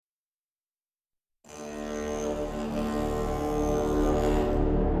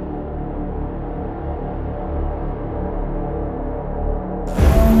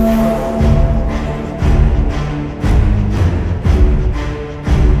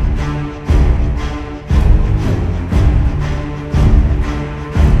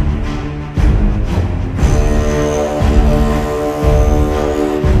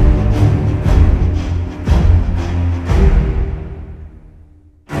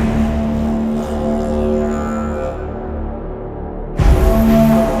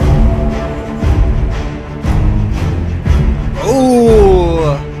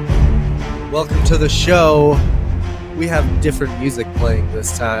the show. We have different music playing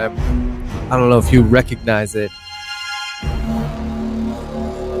this time. I don't know if you recognize it,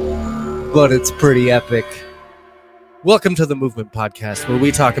 but it's pretty epic. Welcome to the Movement Podcast, where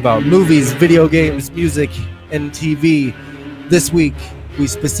we talk about movies, video games, music, and TV. This week, we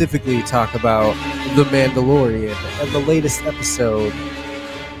specifically talk about The Mandalorian and the latest episode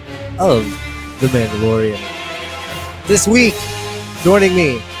of The Mandalorian. This week, joining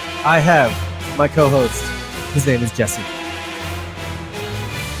me, I have my co-host. His name is Jesse.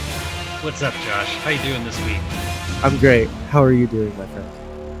 What's up, Josh? How you doing this week? I'm great. How are you doing, my friend?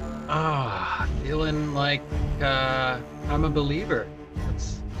 Feeling like I'm a believer.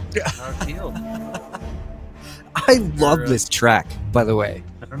 That's how I feel. I love this track, by the way.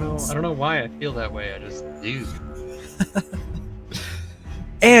 I don't know why I feel that way. I just do.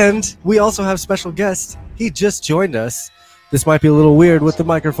 And we also have special guest. He just joined us. This might be a little weird with the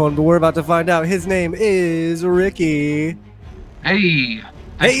microphone, but we're about to find out. His name is Ricky. Hey.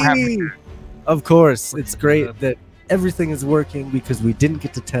 Hey. Of course. It's great that everything is working because we didn't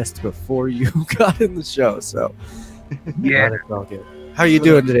get to test before you got in the show. So, Yeah. it's all good. How are you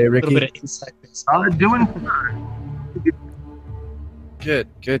doing today, Ricky? A little bit of insight. Doing fine. Good.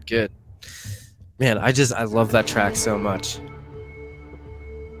 Man, I love that track so much.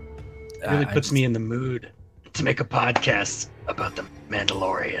 It really puts me in the mood to make a podcast about the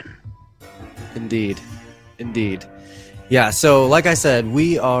Mandalorian. Indeed. Yeah, so like I said,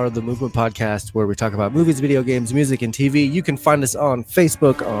 we are the Movement Podcast where we talk about movies, video games, music, and TV. You can find us on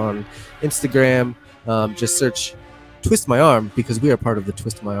Facebook, on Instagram. Just search Twist My Arm because we are part of the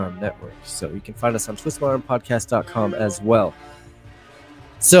Twist My Arm network. So you can find us on twistmyarmpodcast.com as well.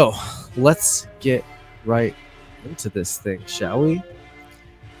 So let's get right into this thing, shall we?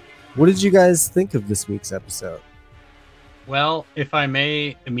 What did you guys think of this week's episode? Well, if I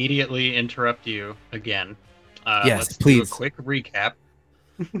may immediately interrupt you again. Yes, let's please. do a quick recap.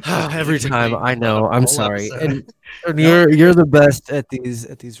 Every time, I know. I'm sorry. Episode. And you're the best at these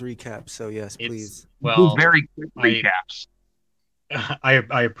recaps. So yes, please. Well, Very quick recaps.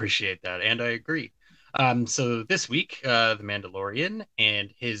 I appreciate that, and I agree. So this week, the Mandalorian and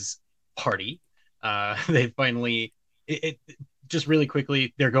his party, they finally, just really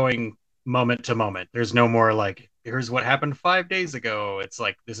quickly, they're going moment to moment. There's no more like, here's what happened 5 days ago. It's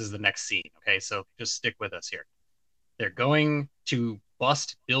like, this is the next scene. Okay, so just stick with us here. They're going to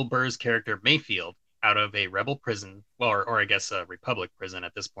bust Bill Burr's character Mayfield out of a rebel prison, well, or I guess a Republic prison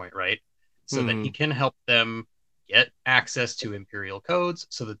at this point, right? So that he can help them get access to Imperial codes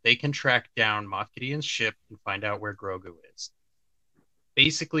so that they can track down Moff Gideon's ship and find out where Grogu is.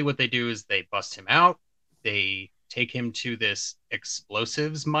 Basically, what they do is they bust him out. They take him to this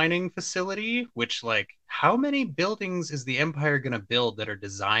explosives mining facility, which, like, how many buildings is the Empire going to build that are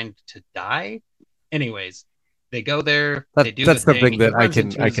designed to die? Anyways, they go there. They do that's the something thing. that I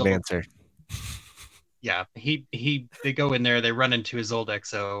can answer. Yeah, they go in there. They run into his old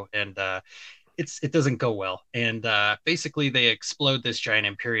XO, and it doesn't go well. And basically, they explode this giant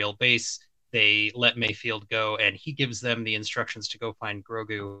Imperial base. They let Mayfield go, and he gives them the instructions to go find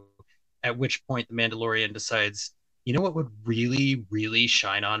Grogu. At which point, the Mandalorian decides, you know what would really, really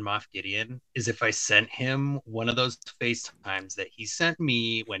shine on Moff Gideon is if I sent him one of those FaceTimes that he sent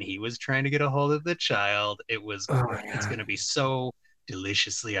me when he was trying to get a hold of the child. It was great. It's going to be so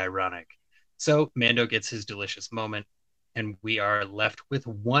deliciously ironic. So Mando gets his delicious moment, and we are left with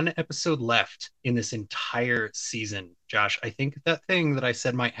one episode left in this entire season. Josh, I think that thing that I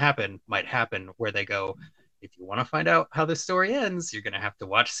said might happen, where they go, if you want to find out how this story ends, you're going to have to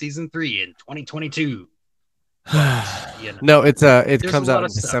watch season 3 in 2022. No, it comes out in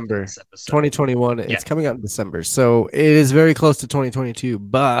December 2021. Yeah. It's coming out in December, so it is very close to 2022.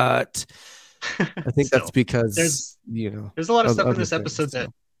 But I think that's because there's a lot of stuff in this episode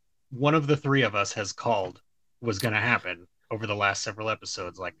that one of the three of us has called was going to happen over the last several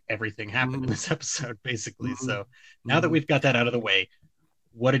episodes. Like, everything happened in this episode, basically. So now that we've got that out of the way,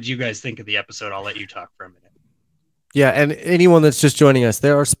 what did you guys think of the episode? I'll let you talk for a minute. Yeah, and anyone that's just joining us,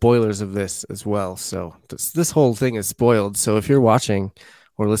 there are spoilers of this as well. So this whole thing is spoiled. So if you're watching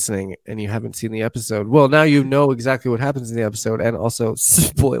or listening and you haven't seen the episode, well, now you know exactly what happens in the episode, and also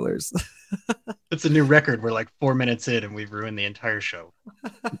spoilers. It's a new record. We're like 4 minutes in and we've ruined the entire show.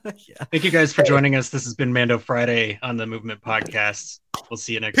 Yeah. Thank you guys for joining us. This has been Mando Friday on the Movement Podcast. We'll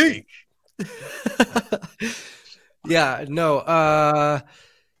see you next week. Yeah, no,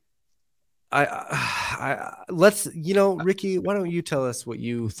 let's, Ricky, why don't you tell us what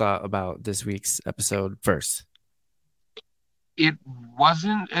you thought about this week's episode first? It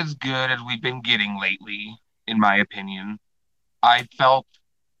wasn't as good as we've been getting lately, in my opinion. I felt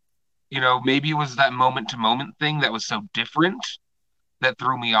maybe it was that moment to moment thing that was so different that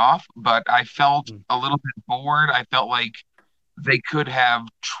threw me off, but I felt a little bit bored. I felt like they could have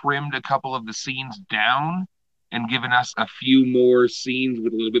trimmed a couple of the scenes down and given us a few more scenes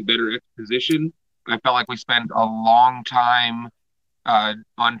with a little bit better exposition. I felt like we spent a long time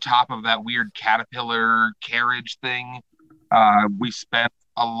on top of that weird caterpillar carriage thing. We spent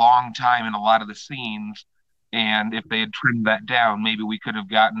a long time in a lot of the scenes, and if they had trimmed that down, maybe we could have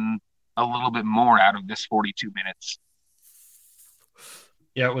gotten a little bit more out of this 42 minutes.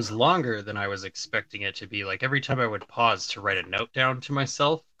 Yeah, it was longer than I was expecting it to be. Like every time I would pause to write a note down to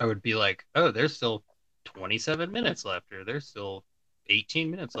myself, I would be like, "Oh, there's still 27 minutes left, or there's still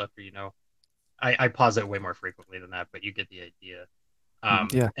 18 minutes left." Or. I pause it way more frequently than that, but you get the idea.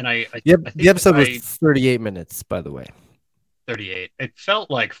 Yeah. And I Yep. think The episode was I 38 minutes, by the way. 38. It felt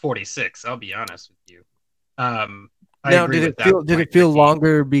like 46. I'll be honest with you. I Now, agree did with it that feel did point, it feel Ricky.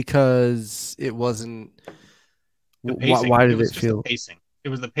 longer because it wasn't? The Why, pacing, why it did was it just the feel? pacing. It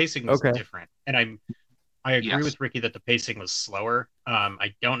was the pacing was Okay. different, and I agree Yes. with Ricky that the pacing was slower.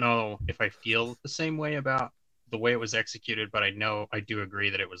 I don't know if I feel the same way about the way it was executed, but I do agree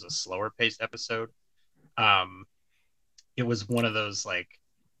that it was a slower paced episode. It was one of those like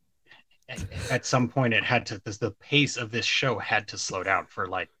at some point it had to the pace of this show had to slow down for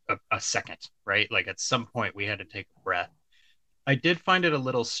like a second, right? Like at some point we had to take a breath. I did find it a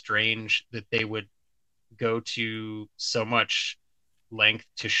little strange that they would go to so much length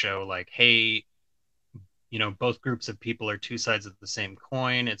to show like, hey, both groups of people are two sides of the same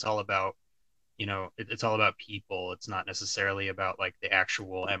coin. It's all about, it's all about people. It's not necessarily about like the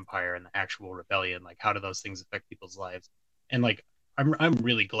actual empire and the actual rebellion. Like, how do those things affect people's lives? And like, I'm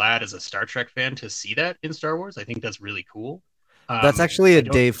really glad as a Star Trek fan to see that in Star Wars. I think that's really cool. That's actually I a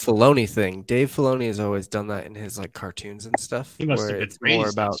don't- Dave Filoni thing. Dave Filoni has always done that in his like cartoons and stuff, He must where have been it's more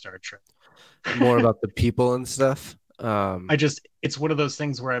raised on about Star Trek. the people and stuff. It's one of those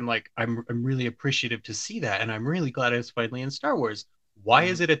things where I'm like, I'm really appreciative to see that, and I'm really glad it's finally in Star Wars. Why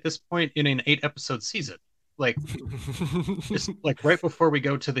is it at this point in an 8-episode season? Like, just like right before we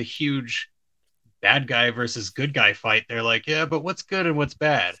go to the huge bad guy versus good guy fight, they're like, yeah, but what's good and what's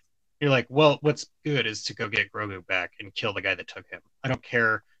bad? You're like, well, what's good is to go get Grogu back and kill the guy that took him. I don't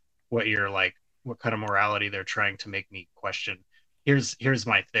care what you're like, what kind of morality they're trying to make me question. Here's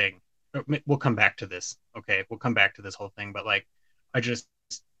my thing. We'll come back to this. Okay, we'll come back to this whole thing. But like,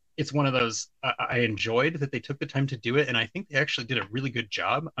 it's one of those. I enjoyed that they took the time to do it, and I think they actually did a really good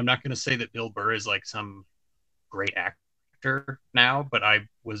job. I'm not going to say that Bill Burr is like some great actor now, but I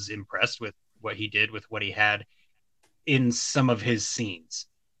was impressed with what he did with what he had in some of his scenes.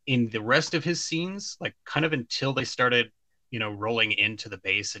 In the rest of his scenes, like kind of until they started, rolling into the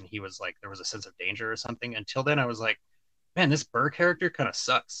base and he was like, there was a sense of danger or something. Until then, I was like, man, this Burr character kind of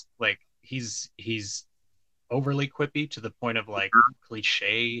sucks. Like he's overly quippy to the point of like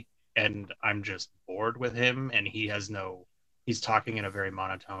cliche, and I'm just bored with him. And he's talking in a very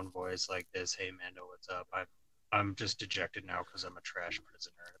monotone voice like this. Hey, Mando, what's up? I'm just dejected now because I'm a trash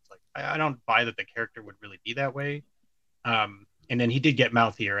prisoner. It's like I don't buy that the character would really be that way. And then he did get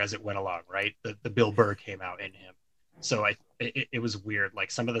mouthier as it went along, right? The Bill Burr came out in him, so it was weird. Like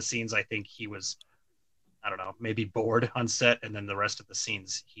some of the scenes, I think he was, I don't know, maybe bored on set, and then the rest of the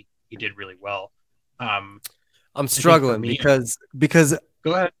scenes he did really well. I'm struggling because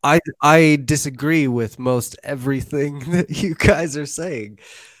go ahead. I disagree with most everything that you guys are saying.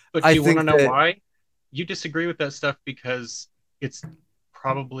 But do you want to know why? You disagree with that stuff because it's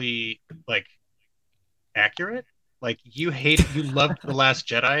probably like accurate. Like you loved The Last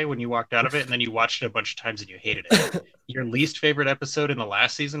Jedi when you walked out of it, and then you watched it a bunch of times and you hated it. Your least favorite episode in the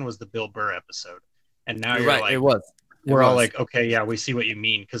last season was the Bill Burr episode, and now you're right. Like, it was. We're all like, okay, yeah, we see what you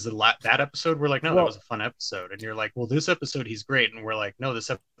mean, because that episode we're like, no, that was a fun episode, and you're like, well, this episode he's great, and we're like, no, this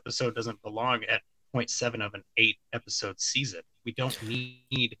episode doesn't belong at 0.7 of an 8-episode season. We don't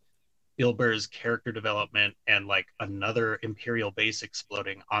need Bill Burr's character development and like another Imperial base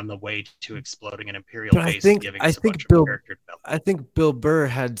exploding on the way to exploding an Imperial base. I think Bill Burr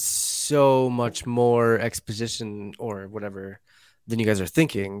had so much more exposition or whatever than you guys are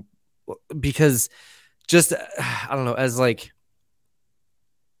thinking, because just I don't know, as like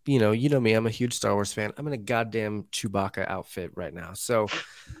you know me, I'm a huge Star Wars fan. I'm in a goddamn Chewbacca outfit right now, so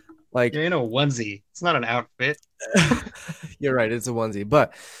like you're in a onesie. It's not an outfit. You're right, it's a onesie,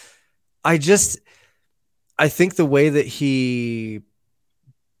 but I think the way that he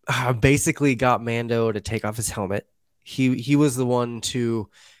basically got Mando to take off his helmet, he was the one to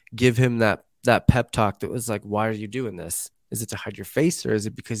give him that pep talk that was like, why are you doing this? Is it to hide your face, or is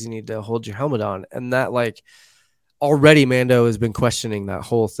it because you need to hold your helmet on? And that, like, already Mando has been questioning that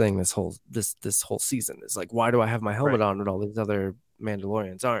whole thing this whole season. Is like, why do I have my helmet on and all these other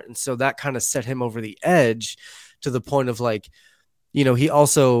Mandalorians aren't? And so that kind of set him over the edge to the point of like, you know, he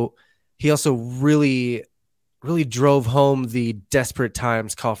also really drove home the desperate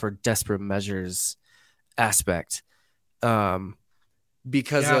times call for desperate measures aspect,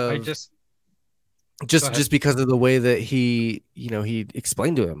 because of just because of the way that he, you know, he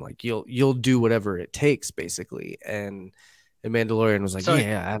explained to him like, you'll do whatever it takes, basically. And Mandalorian was like,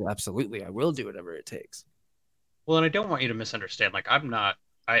 yeah, absolutely, I will do whatever it takes. Well, and I don't want you to misunderstand. Like, I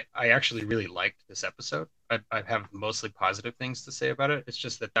actually really liked this episode. I have mostly positive things to say about it. It's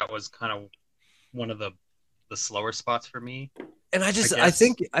just that was kind of one of the slower spots for me. And I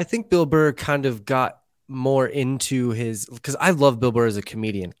think Bill Burr kind of got more into his, because I love Bill Burr as a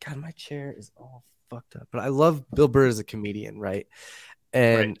comedian. God, my chair is all fucked up, but I love Bill Burr as a comedian, right?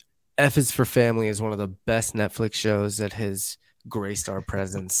 And F is for Family is one of the best Netflix shows that has graced our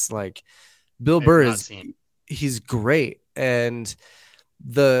presence. Like, Bill Burr he's great. And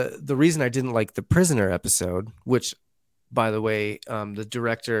the reason I didn't like the Prisoner episode, which, by the way, the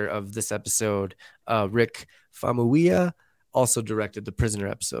director of this episode, Rick Famuyiwa, also directed the Prisoner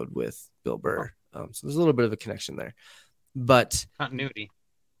episode with Bill Burr. So there's a little bit of a connection there. But continuity.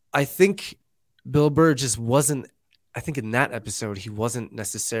 I think Bill Burr just wasn't, I think in that episode, he wasn't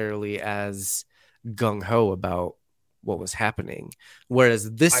necessarily as gung-ho about what was happening. Whereas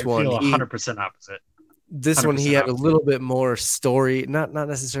this one, I feel 100% opposite. This one, he had a little bit more story, not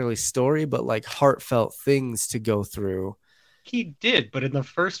necessarily story, but like heartfelt things to go through. He did, but in the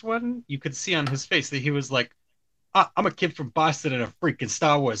first one, you could see on his face that he was like, I'm a kid from Boston in a freaking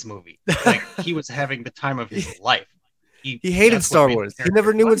Star Wars movie. Like, he was having the time of his life. He hated Star Wars. He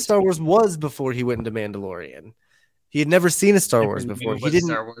never knew what Star Wars was before he went into Mandalorian. He had never seen a Star Wars before. He didn't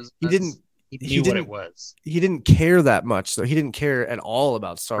knew what it was. He didn't care that much, so he didn't care at all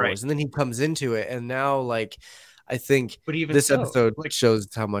about Star Wars. And then he comes into it, and now, like, I think this episode shows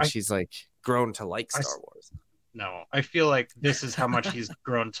how much he's like grown to like Star Wars. No, I feel like this is how much he's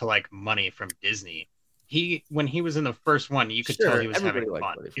grown to like money from Disney. When he was in the first one, you could tell he was having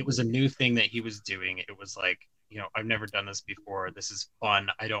fun. It was a new thing that he was doing. It was like, you know, I've never done this before. This is fun.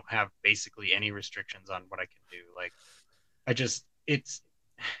 I don't have basically any restrictions on what I can do. Like,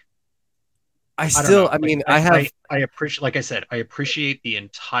 I appreciate, like I said, I appreciate the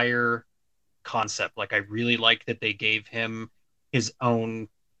entire concept. Like, I really like that they gave him his own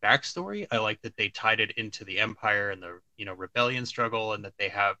backstory. I like that they tied it into the Empire and the, you know, rebellion struggle, and that they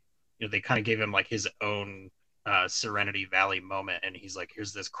have, you know, they kind of gave him like his own Serenity Valley moment, and he's like,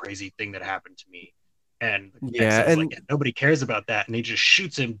 here's this crazy thing that happened to me, and like, nobody cares about that, and he just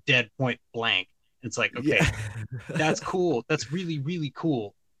shoots him dead point blank. It's like, okay, that's cool, that's really, really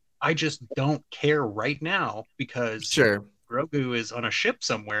cool. I just don't care right now, because Grogu is on a ship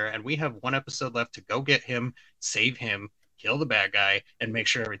somewhere, and we have one episode left to go get him, save him, kill the bad guy, and make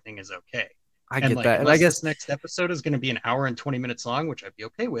sure everything is okay. I get that. And I guess this next episode is going to be an hour and 20 minutes long, which I'd be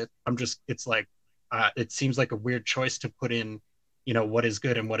okay with. It's like, it seems like a weird choice to put in, you know, what is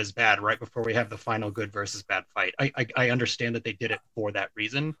good and what is bad right before we have the final good versus bad fight. I understand that they did it for that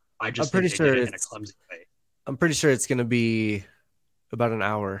reason. I'm pretty sure it in a clumsy way. I'm pretty sure it's going to be about an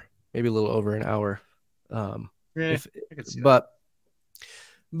hour, maybe a little over an hour. But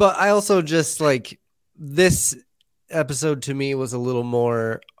I also just like, this episode to me was a little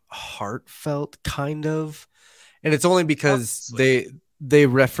more heartfelt, kind of, and it's only because they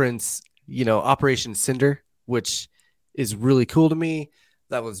reference, you know, Operation Cinder, which is really cool to me.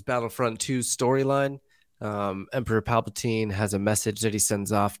 That was Battlefront 2's storyline. Emperor Palpatine has a message that he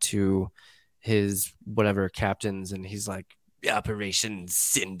sends off to his whatever captains, and he's like, Operation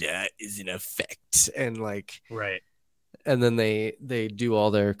Cinder is in effect, and like, and then they do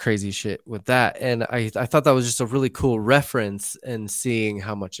all their crazy shit with that. And I thought that was just a really cool reference, and seeing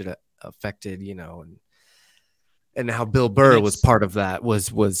how much it affected, you know, and how Bill Burr was part of that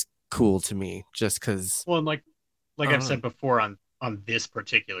was cool to me, just because. Well, and like I've said before on this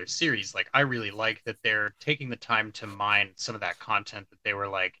particular series, like, I really like that they're taking the time to mine some of that content that they were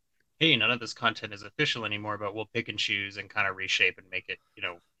like, hey, none of this content is official anymore, but we'll pick and choose and kind of reshape and make it, you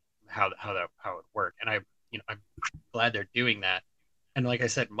know, how it would work. And I'm glad they're doing that. And like I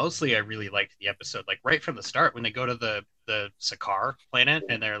said, mostly I really liked the episode. Like, right from the start, when they go to the Sakaar planet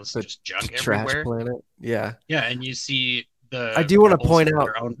and there's just junk everywhere. Planet. Yeah. Yeah, and you see I do want to point out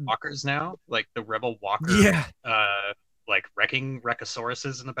their own walkers now, like the Rebel Walker. Yeah. Like wrecking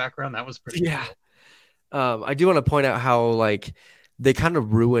Wreckosauruses in the background. That was pretty cool. I do want to point out how, like, they kind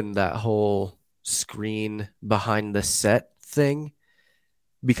of ruined that whole screen behind the set thing.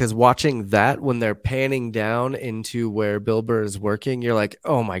 because watching that when they're panning down into where Bill Burr is working, you're like,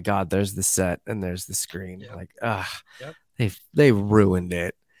 oh my God, there's the set and there's the screen. Yep. Like, Yep. they ruined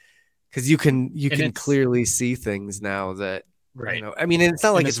it. Because you And can clearly see things now that, right. you know, I mean, it's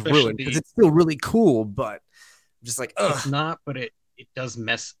not like it's ruined because it's still really cool, but I'm just like, it's not, but it does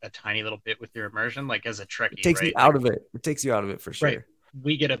mess a tiny little bit with your immersion, like as a Trekkie. It takes you out of it. It takes you out of it for sure. Right.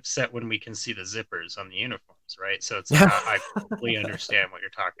 We get upset when we can see the zippers on the uniforms, right? So it's like I completely understand what you're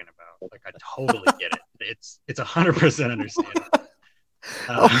talking about. Like I totally get it. It's 100% understandable.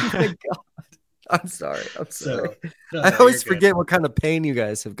 Oh my God. I'm sorry. So, no, I always forget what kind of pain you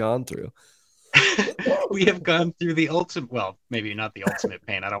guys have gone through. We have gone through the ultimate, well, maybe not the ultimate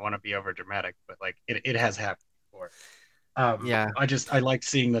pain. I don't want to be over dramatic, but like it has happened before. I liked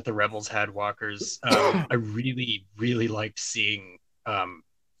seeing that the Rebels had walkers. I really, really liked seeing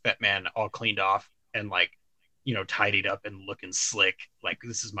Fat Man all cleaned off and like, you know, tidied up and looking slick. Like,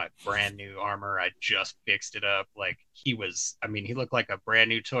 this is my brand new armor. I just fixed it up. Like, he looked like a brand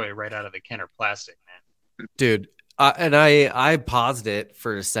new toy right out of the Kenner plastic, man. Dude, and I paused it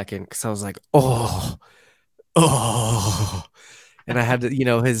for a second because I was like, oh. And I had to, you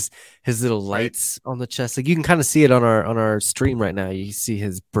know, his little lights on the chest. Like you can kind of see it on our stream right now. You see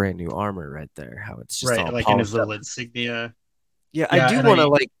his brand new armor right there. How it's just all like in his little insignia. Yeah, I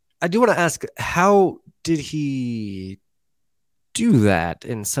do want to ask, how did he do that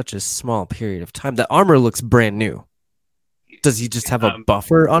in such a small period of time? The armor looks brand new. Does he just have a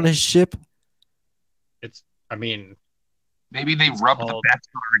buffer on his ship? Maybe they rubbed the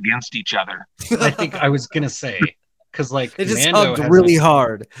Beskar against each other. I think I was gonna say, because like it just hugged really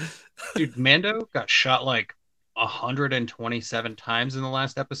hard. Dude, Mando got shot like 127 times in the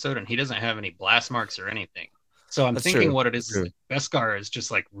last episode, and he doesn't have any blast marks or anything. So I'm thinking what it is like Beskar is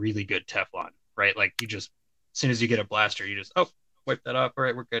just like really good Teflon, right? Like you just, as soon as you get a blaster, you just wipe that off. All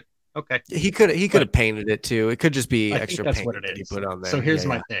right, we're good. Okay. He could have painted it too. It could just be extra paint that he put on there. So here's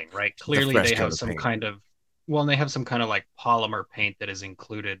my thing, right? Clearly they have some kind of like polymer paint that is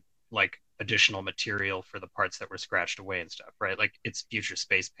included, like additional material for the parts that were scratched away and stuff, right? Like it's future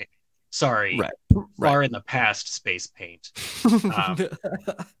space paint. Sorry, far in the past space paint.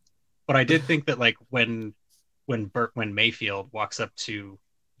 But I did think that like when Mayfield walks up to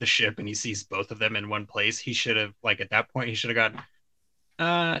the ship and he sees both of them in one place, he should have, like, at that point he should have gone,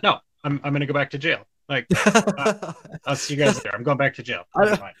 no, I'm gonna go back to jail. Like, I'll see you guys there. I'm going back to jail. I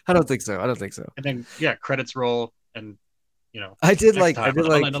don't think so. And then credits roll, and you know, I did like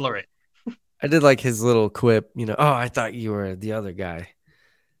his little quip. You know, oh, I thought you were the other guy.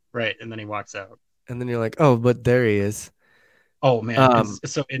 Right, and then he walks out, and then you're like, oh, but there he is. Oh man!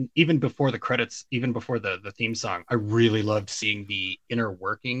 And even before the credits, even before the theme song, I really loved seeing the inner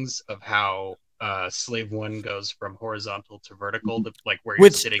workings of how Slave One goes from horizontal to vertical, to like where you're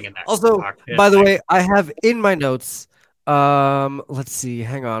sitting in that cockpit. By the way, I have in my notes. Let's see.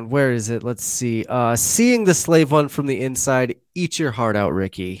 Hang on. Where is it? Let's see. Seeing the Slave One from the inside, eat your heart out,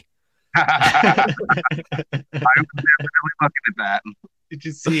 Ricky. I was definitely looking at that. Did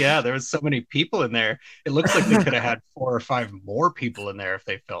you see? Yeah, there was so many people in there. It looks like they could have had 4 or 5 more people in there if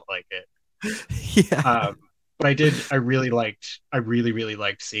they felt like it. Yeah. But I really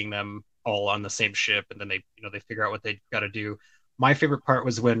liked seeing them all on the same ship, and then they figure out what they got to do. My favorite part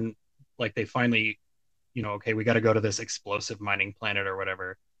was when like they finally, okay, we got to go to this explosive mining planet or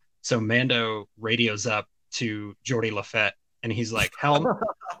whatever. So Mando radios up to Geordi LaFett, and he's like, "Helm,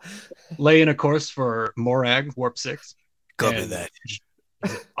 lay in a course for Morag Warp 6." Copy that.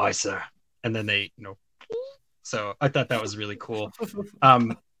 Aye, sir. And then they, so I thought that was really cool.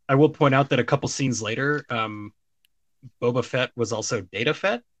 I will point out that a couple scenes later, Boba Fett was also Data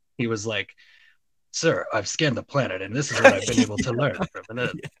Fett. He was like, "Sir, I've scanned the planet, and this is what I've been able to learn from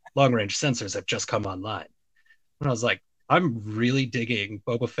it. Long-range sensors have just come online." And I was like, I'm really digging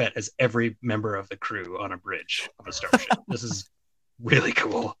Boba Fett as every member of the crew on a bridge of a starship. This is really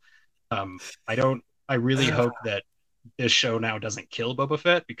cool. I really hope that this show now doesn't kill Boba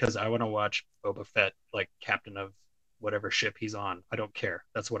Fett, because I want to watch Boba Fett like captain of whatever ship he's on. I don't care.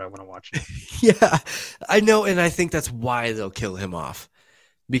 That's what I want to watch now. Yeah, I know. And I think that's why they'll kill him off,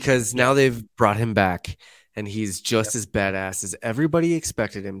 because now they've brought him back and he's just as badass as everybody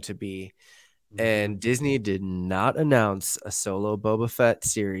expected him to be. And Disney did not announce a solo Boba Fett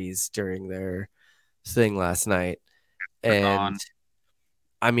series during their thing last night. And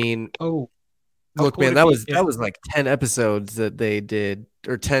I mean, look, man, that was like 10 episodes that they did,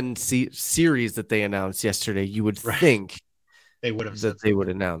 or 10 series that they announced yesterday. You would think they would have they would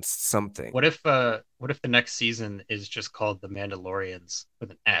announce something. What if the next season is just called The Mandalorians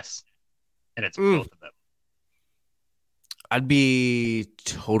with an S, and it's both of them? I'd be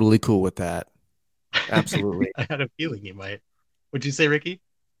totally cool with that. Absolutely. I had a feeling you might. Would you say, Ricky?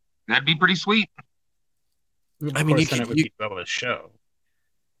 That'd be pretty sweet. Of I mean, course, then it would be Boba's show.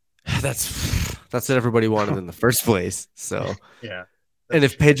 That's what everybody wanted in the first place. So, Yeah. and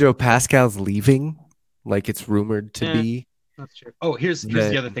if Pedro Pascal's leaving, like it's rumored to be, that's true. Oh, here's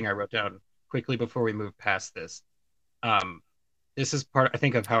then- the other thing I wrote down quickly before we move past this. This is part, I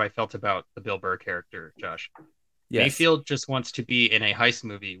think, of how I felt about the Bill Burr character, Josh. yes. Mayfield just wants to be in a heist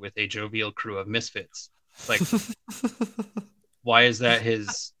movie with a jovial crew of misfits. Like, why is that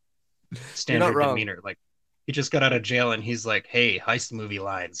his standard wrong. demeanor? Like, he just got out of jail and he's like, "Hey, heist movie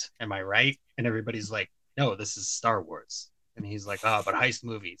lines, am I right?" And everybody's like, "No, this is Star Wars." And he's like, "Oh, but heist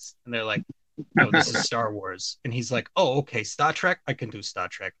movies." And they're like, "No, this is Star Wars." And he's like, "Oh, okay, Star Trek. I can do Star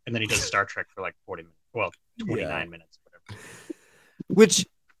Trek." And then he does Star Trek for like 40 minutes. Well, 29 minutes, whatever. Which,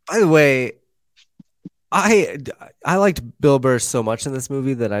 by the way, I liked Bill Burr so much in this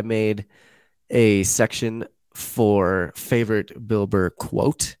movie that I made a section for favorite Bill Burr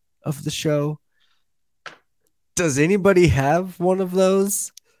quote of the show. Does anybody have one of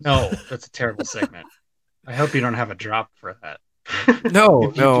those? No, that's a terrible segment. I hope you don't have a drop for that. No,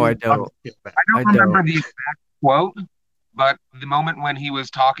 If you no, do, I don't. I'll feel bad. I don't remember the exact quote, but the moment when he was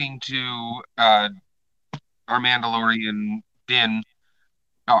talking to our Mandalorian Din,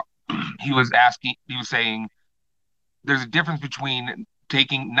 he was saying, "There's a difference between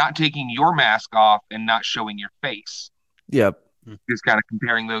not taking your mask off and not showing your face." Yep. Just kind of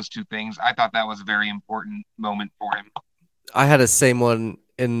comparing those two things. I thought that was a very important moment for him. I had a same one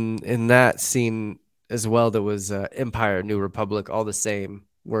in that scene as well. That was Empire, New Republic, all the same.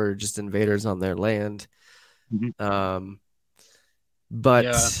 We're just invaders on their land. Mm-hmm. But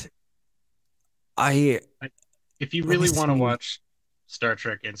yeah. If you really want to see. watch Star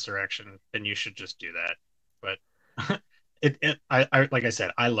Trek Insurrection, then you should just do that. But I like I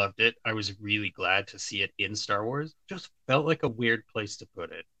said, I loved it. I was really glad to see it in Star Wars. Just felt like a weird place to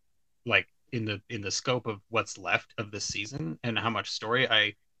put it, like in the scope of what's left of this season and how much story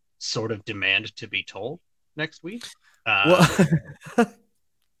I sort of demand to be told next week. well,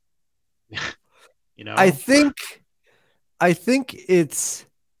 You know, I think it's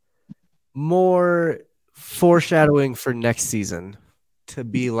more foreshadowing for next season to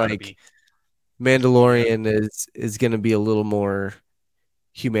be like Mandalorian is going to be a little more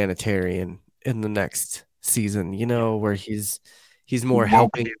humanitarian in the next season, you know, where he's more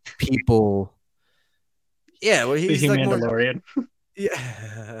helping people. Yeah, well, he's the like Mandalorian.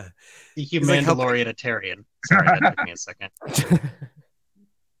 Yeah, The He's like Mandalorianitarian. Sorry, that took me a second.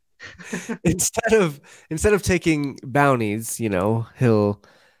 instead of taking bounties, you know, he'll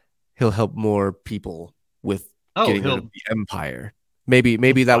help more people with getting rid of the Empire.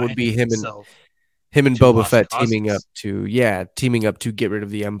 Maybe that would be him and Boba Fett teaming up to get rid of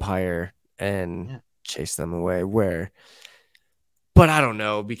the Empire and chase them away. But I don't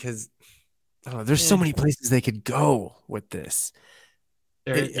know, because there's so many places they could go with this.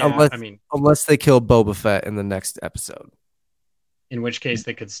 Unless they kill Boba Fett in the next episode. In which case,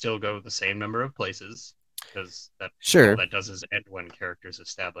 they could still go the same number of places, because all that does is end when characters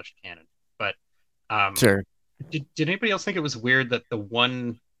established canon. But sure. Did anybody else think it was weird that the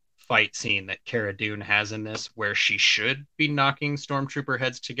one fight scene that Cara Dune has in this, where she should be knocking stormtrooper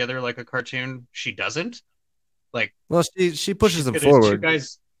heads together like a cartoon, she doesn't? Like, well, she pushes them forward.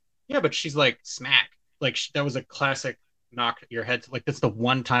 Yeah, but she's like smack. Like that was a classic knock your head. Like that's the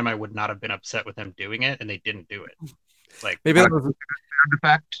one time I would not have been upset with them doing it, and they didn't do it. Like maybe that was sound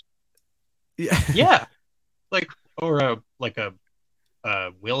effect. Yeah, like or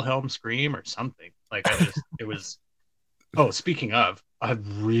a Wilhelm scream or something. Like it was. Oh, speaking of, I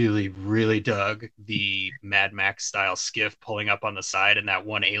really, really dug the Mad Max style skiff pulling up on the side, and that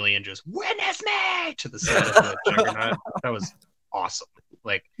one alien just "Witness me" to the side of the Juggernaut. That was awesome.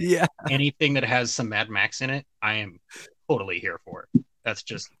 Like, anything that has some Mad Max in it, I am totally here for. That's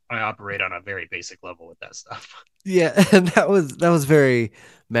just, I operate on a very basic level with that stuff. Yeah, and that was very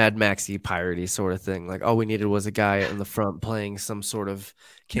Mad Maxy piratey sort of thing. Like all we needed was a guy in the front playing some sort of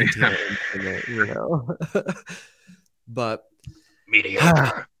cantina instrument, you know. But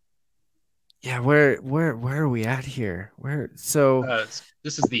mediocre. Yeah, where are we at here? This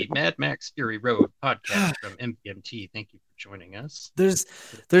is the Mad Max Fury Road podcast from MPMT. Thank you for joining us. There's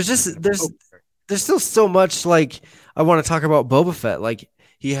still so much, like, I want to talk about Boba Fett. Like,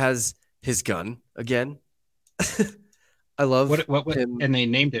 he has his gun again. I love what him. And they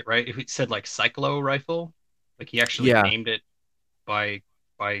named it, right? If it said like Cyclo rifle, like he actually named it by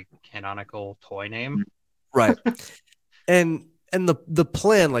canonical toy name. Right. And And the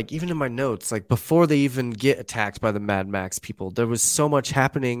plan, like even in my notes, like before they even get attacked by the Mad Max people, there was so much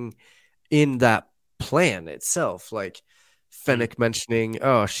happening in that plan itself. Like Fennec mentioning,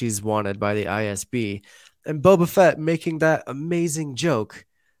 oh, she's wanted by the ISB, and Boba Fett making that amazing joke.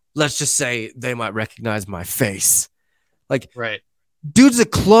 Let's just say they might recognize my face. Like, Right. dude's a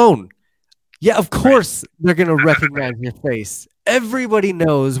clone. Yeah, of course they're gonna recognize your face. Everybody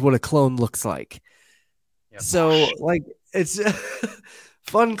knows what a clone looks like. Yep. So, like, it's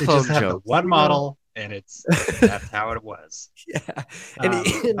fun They clone just have the jokes. one model, and that's how it was. Yeah,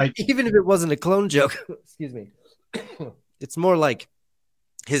 and I- even if it wasn't a clone joke, excuse me, it's more like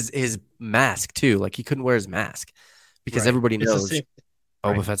his mask too. Like he couldn't wear his mask because Right. everybody It's the knows same-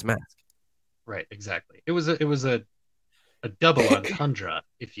 Boba right. Fett's mask. Right, exactly. It was a double entendre,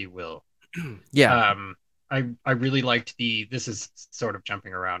 if you will. Yeah, I really liked this is sort of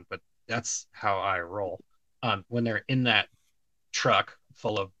jumping around, but that's how I roll. When they're in that truck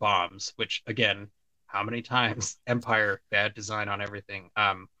full of bombs, which again, how many times Empire bad design on everything.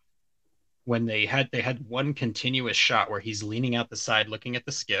 When they had one continuous shot where he's leaning out the side looking at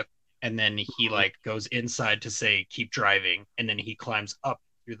the skip, and then he like goes inside to say keep driving, and then he climbs up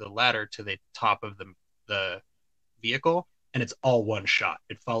through the ladder to the top of the vehicle, and it's all one shot.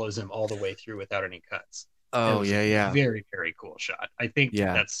 It follows him all the way through without any cuts. And it oh was yeah, a yeah, very, very cool shot. I think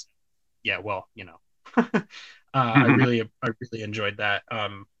Yeah. that's well, I really enjoyed that.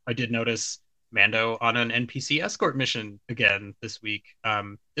 I did notice Mando on an NPC escort mission again this week.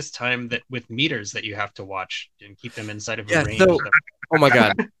 This time that with meters that you have to watch and keep them inside of a yeah. range. So, oh my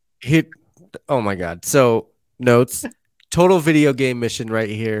god, oh my god. So notes, total video game mission right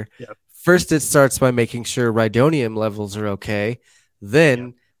here. Yep. First, it starts by making sure Rhydonium levels are okay.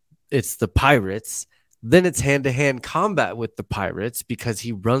 Then it's the pirates. Then it's hand-to-hand combat with the pirates because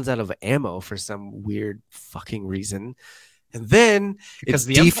he runs out of ammo for some weird fucking reason. And then Because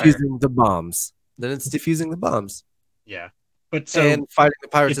it's the Empire. defusing the bombs. Then it's defusing the bombs Yeah. But so and fighting the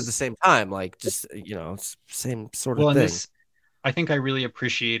pirates at it's- the same time. Like, just, it's same sort of well, and thing. this I think I really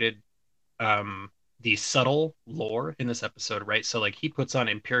appreciated the subtle lore in this episode, right? So like he puts on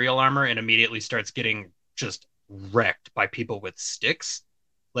Imperial armor and immediately starts getting just wrecked by people with sticks.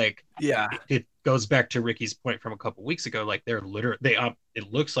 Like Yeah. it goes back to Ricky's point from a couple weeks ago. Like they're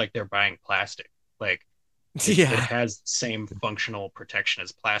it looks like they're buying plastic. Like it has the same functional protection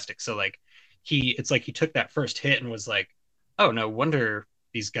as plastic. So like it's like he took that first hit and was like, oh, no wonder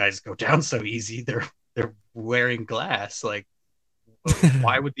these guys go down so easy. They're wearing glass. Like,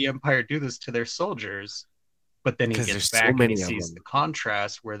 why would the Empire do this to their soldiers? But then he 'Cause gets there's so back and many he of sees them. the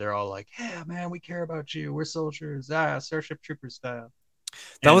contrast where they're all like, yeah, man, we care about you. We're soldiers. Starship Trooper style.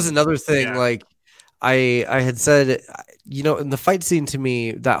 That was And- another thing. yeah. Like I had said, in the fight scene, to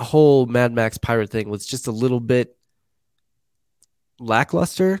me, that whole Mad Max pirate thing was just a little bit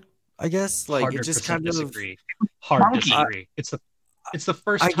lackluster, I guess. Like it just 100% kind of disagree. Hard Monkey. disagree. It's the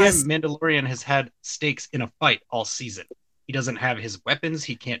first I time guess- Mandalorian has had stakes in a fight all season. He doesn't have his weapons.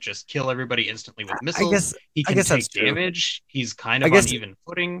 He can't just kill everybody instantly with missiles. He can guess take that's true. damage. He's kind I of guess- on even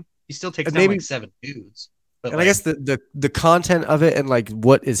footing. He still takes and down maybe- like 7 dudes. But and like, I guess the content of it and like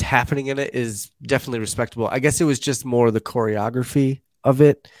what is happening in it is definitely respectable. I guess it was just more the choreography of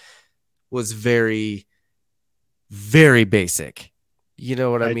it was very, very basic. You know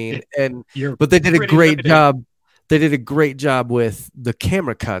what I mean? But they did a pretty great limited. job. They did a great job with the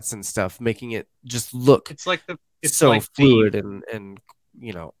camera cuts and stuff, making it just look it's like so fluid and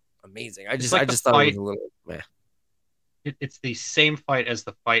amazing. I It's just like I the just thought it was fight- a little meh. It's the same fight as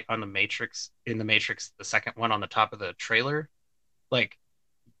the fight on the Matrix in the Matrix, the second one on the top of the trailer. Like,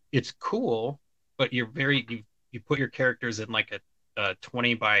 it's cool, but you put your characters in like a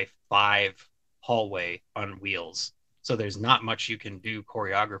 20 by 5 hallway on wheels, so there's not much you can do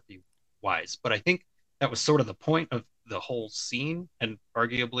choreography wise. But I think that was sort of the point of the whole scene, and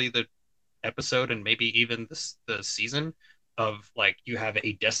arguably the episode, and maybe even the season, of like you have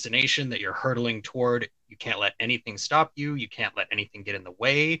a destination that you're hurtling toward. You can't let anything stop you. You can't let anything get in the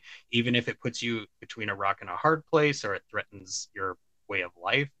way, even if it puts you between a rock and a hard place, or it threatens your way of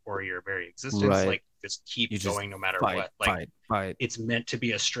life or your very existence. Right. Like just keep You just going no matter Fight, what. Like fight. it's meant to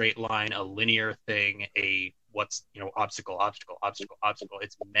be a straight line, a linear thing, obstacle.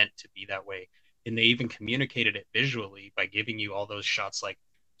 It's meant to be that way. And they even communicated it visually by giving you all those shots like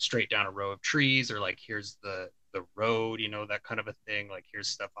straight down a row of trees, or like here's the road, that kind of a thing. Like here's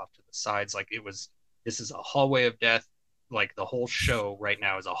stuff off to the sides. Like this is a hallway of death. Like the whole show right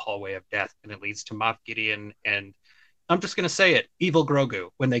now is a hallway of death, and it leads to Moff Gideon, and I'm just gonna say it, evil Grogu.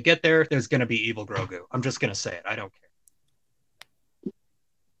 When they get there, there's gonna be evil Grogu. I'm just gonna say it. I don't care.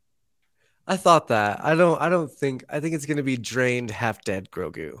 I thought that. I think it's gonna be drained, half dead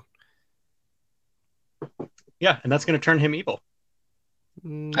Grogu. Yeah, and that's going to turn him evil.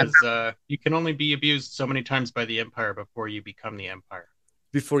 Mm, Because you can only be abused so many times by the Empire before you become the Empire.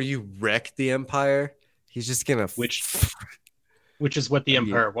 before you wreck the Empire, he's just gonna. Which is what the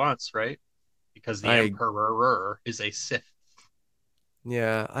Empire wants, right? Because the Emperor is a Sith.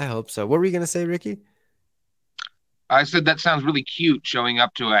 Yeah, I hope so. What were you gonna say, Ricky? I said that sounds really cute, showing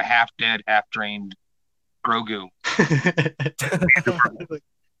up to a half dead, half drained Grogu.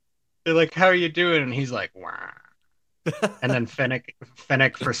 They're like, "How are you doing?" And he's like, "Wah." And then Fennec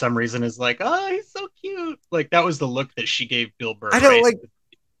for some reason is like, "Oh, he's so cute." Like that was the look that she gave Bill Burr. I don't right? like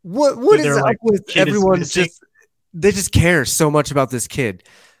what is up with "Kid is everyone missing." they just care so much about this kid.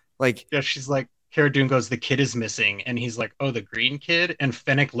 Like, Yeah, she's like, Cara Dune goes, "The kid is missing," and he's like, "Oh, the green kid." And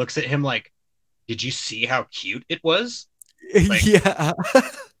Fennec looks at him like, "Did you see how cute it was?" Like, yeah.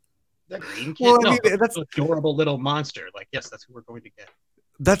 the green kid. Well, I no, mean, that's an adorable little monster. Like, yes, that's who we're going to get.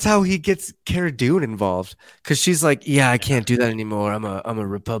 that's how he gets Cara Dune involved, because she's like, "Yeah, I can't do that anymore. I'm a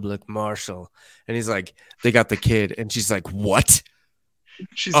Republic Marshal," and he's like, "They got the kid," and she's like, "What?"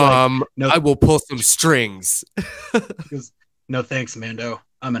 She's like, "No, I will pull some strings. He goes, "No thanks, Mando.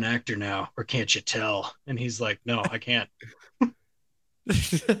 I'm an actor now, or can't you tell?" And he's like, "No, I can't."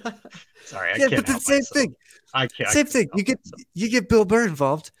 Sorry, I can't. But the same thing. I can't. Same thing. You get Bill Burr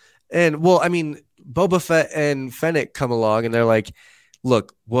involved, and well, I mean, Boba Fett and Fennec come along, and they're like,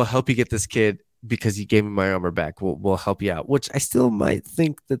 "Look, we'll help you get this kid because you gave me my armor back. We'll help you out." Which I still might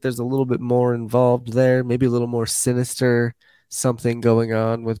think that there's a little bit more involved there, maybe a little more sinister something going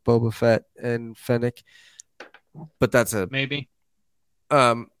on with Boba Fett and Fennec. But that's a maybe.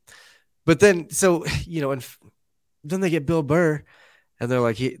 But then and then they get Bill Burr, and they're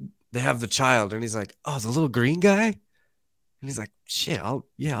like, they have the child, and he's like, "Oh, the little green guy," and he's like, "Shit, I'll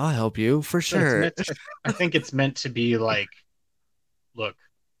help you for sure." I think it's meant to be like, look,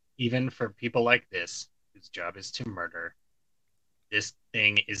 even for people like this, whose job is to murder, this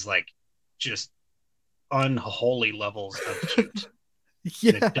thing is like just unholy levels of cute.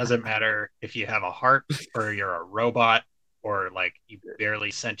 Yeah. And it doesn't matter if you have a heart or you're a robot or like you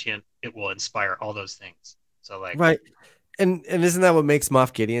barely sentient, it will inspire all those things. So like, right. And isn't that what makes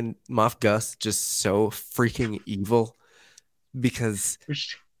Moff Gus just so freaking evil? Because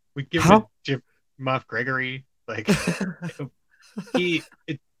we give it Moff Gregory, like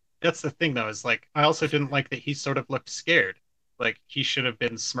that's the thing though, is like I also didn't like that he sort of looked scared. Like he should have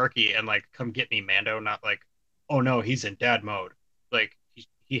been smirky and like, "Come get me, Mando," not like, "Oh no, he's in dad mode." Like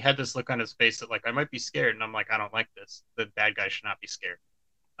he had this look on his face that like, I might be scared, and I'm like, I don't like this. The bad guy should not be scared,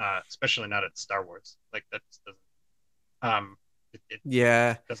 especially not at Star Wars. Like that doesn't.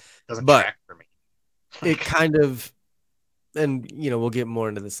 Doesn't track for me. It kind of, and we'll get more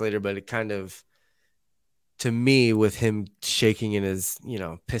into this later, but it kind of, to me, with him shaking in his,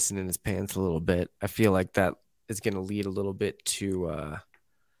 pissing in his pants a little bit, I feel like that is going to lead a little bit to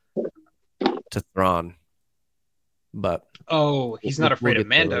Thrawn. But he's not afraid of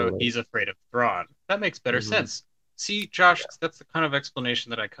Mando. He's afraid of Thrawn. That makes better sense. See, Josh, that's the kind of explanation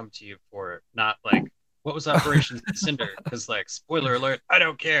that I come to you for, not like, what was Operation Cinder? Because like, spoiler alert, I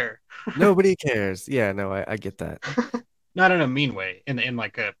don't care. Nobody cares. Yeah, no, I get that. Not in a mean way. In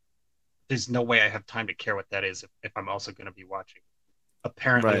like there's no way I have time to care what that is if I'm also going to be watching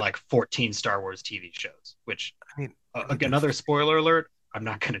apparently like 14 Star Wars TV shows, which another spoiler alert, I'm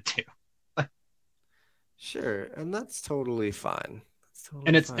not going to do. Sure, and that's totally fine.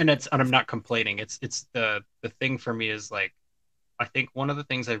 And I'm not complaining. It's the thing for me is like, I think one of the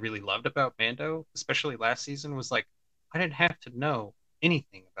things I really loved about Mando, especially last season, was like I didn't have to know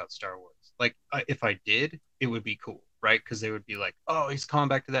anything about Star Wars. Like if I did, it would be cool, right? Because they would be like, "Oh, he's calling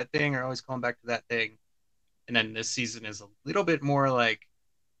back to that thing," or "Oh, he's calling back to that thing." And then this season is a little bit more like,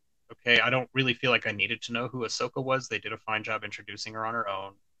 okay, I don't really feel like I needed to know who Ahsoka was. They did a fine job introducing her on her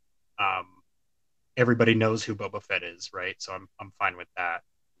own. Everybody knows who Boba Fett is, right? So I'm fine with that.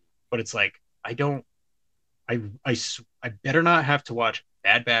 But it's like I better not have to watch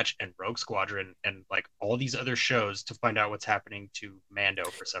Bad Batch and Rogue Squadron and like all these other shows to find out what's happening to Mando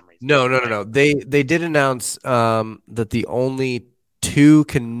for some reason. No. They did announce that the only two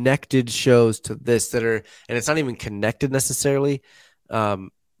connected shows to this that are, and it's not even connected necessarily, but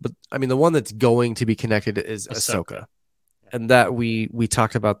I mean the one that's going to be connected is Ahsoka. And that we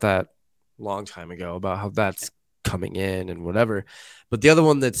talked about that long time ago about how that's coming in and whatever. But the other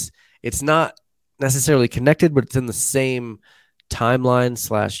one it's not necessarily connected, but it's in the same timeline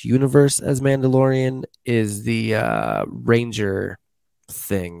 / universe as Mandalorian is the Ranger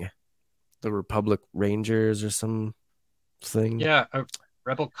thing, the Republic Rangers or something. Yeah,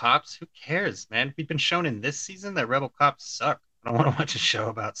 Rebel Cops, who cares, man? We've been shown in this season that Rebel Cops suck. I don't want to watch a show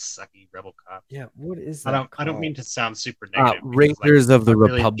about sucky Rebel Cops. Yeah, what is I that don't mean called? to sound super negative. Rangers of the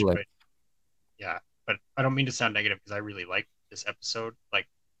really Republic. Yeah, but I don't mean to sound negative because I really like this episode. Like,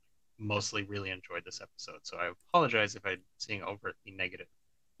 mostly really enjoyed this episode. So I apologize if I'm seeing overtly negative.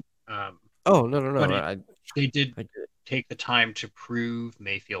 Oh, no. They did take the time to prove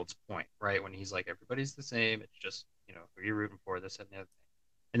Mayfield's point, right? When he's like, everybody's the same. It's just, who you're rooting for, this and the other thing.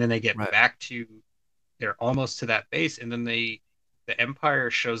 And then they get back to, they're almost to that base. And then the Empire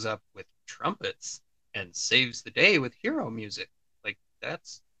shows up with trumpets and saves the day with hero music. Like,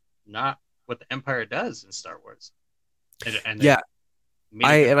 that's not what the Empire does in Star Wars. And yeah,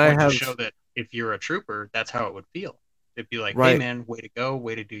 I have show that if you're a trooper, that's how it would feel. It'd be like, hey man, way to go,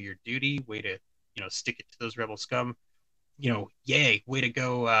 way to do your duty, way to stick it to those rebel scum. Yay, way to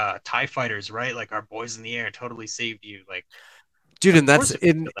go, TIE fighters, right? Like our boys in the air totally saved you. Like, dude, and that's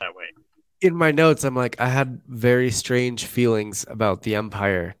in that way. In my notes, I'm like, I had very strange feelings about the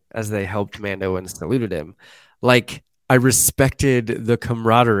Empire as they helped Mando and saluted him. Like, I respected the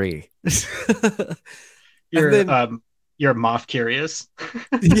camaraderie. You're Moff curious.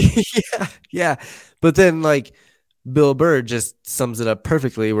 yeah. But then, like, Bill Burr just sums it up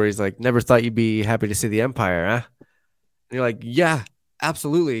perfectly, where he's like, "Never thought you'd be happy to see the Empire, huh?" And you're like, "Yeah,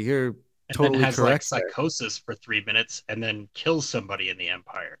 absolutely. You're totally and has correct." Like psychosis for 3 minutes, and then kills somebody in the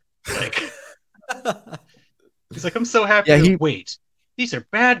Empire. Like, he's like, "I'm so happy." Yeah, wait, these are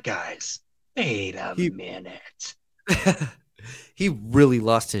bad guys. Wait a minute. He really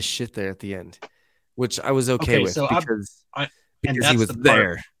lost his shit there at the end, which I was okay with because he was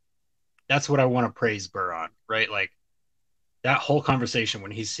there. That's what I want to praise Burr on, right? Like, that whole conversation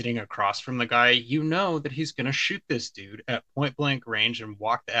when he's sitting across from the guy, that he's going to shoot this dude at point blank range and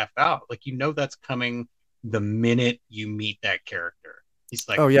walk the F out. Like, that's coming the minute you meet that character. He's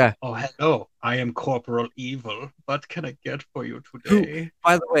like, oh, hello, I am Corporal Evil. What can I get for you today? Who,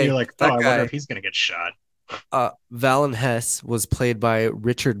 by the way, you're like, I wonder if he's going to get shot. Valen Hess was played by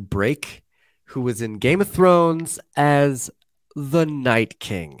Richard Brake, who was in Game of Thrones as the Night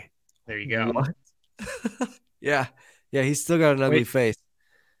King. There you go. What? Yeah, he's still got an ugly face.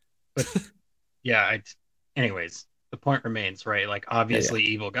 But anyways, the point remains, right? Like, obviously,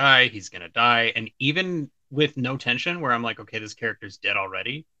 evil guy, he's gonna die, and even with no tension, where I'm like, okay, this character's dead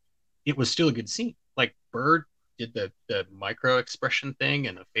already, it was still a good scene. Like, Bird did the micro expression thing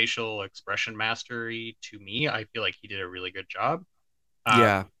and the facial expression mastery. To me, I feel like he did a really good job.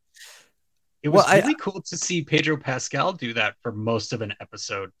 It was really cool to see Pedro Pascal do that for most of an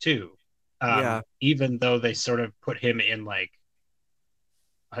episode too. Even though they sort of put him in, like,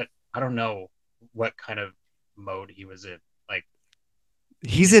 I don't know what kind of mode he was in. Like,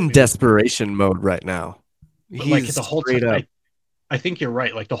 he's in desperation mode right now. He's like the whole time. I think you're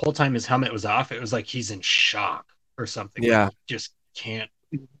right. Like, the whole time his helmet was off, it was like he's in shock or something. Yeah, like, he just can't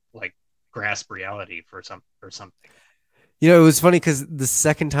like grasp reality or something. It was funny because the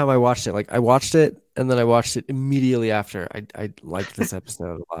second time I watched it, like, I watched it and then I watched it immediately after. I liked this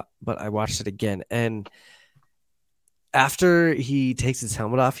episode a lot, but I watched it again. And after he takes his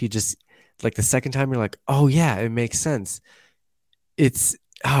helmet off, you just, like, the second time you're like, oh yeah, it makes sense. It's,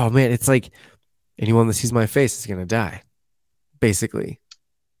 oh man, it's like anyone that sees my face is going to die, basically.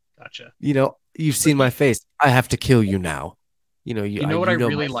 Gotcha. You've seen my face. I have to kill you now. What I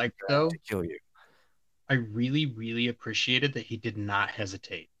really liked, though? To kill you. I really, really appreciated that he did not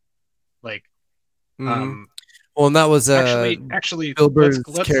hesitate. Like, well, and that was actually Bill Burr's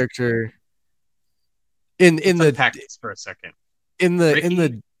character in the tactics for a second. In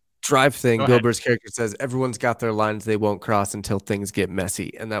the drive thing, Bill Burr's character says everyone's got their lines they won't cross until things get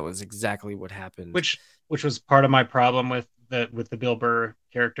messy, and that was exactly what happened. Which was part of my problem with the Bill Burr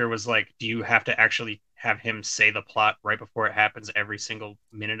character, was like, do you have to actually have him say the plot right before it happens every single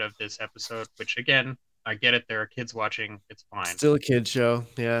minute of this episode? Which, again, I get it. There are kids watching. It's fine. Still a kid show.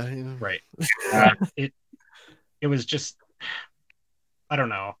 Yeah. Right. It was just, I don't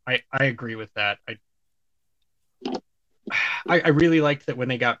know. I agree with that. I really liked that when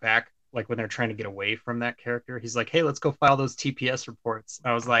they got back, like, when they're trying to get away from that character, he's like, hey, let's go file those TPS reports.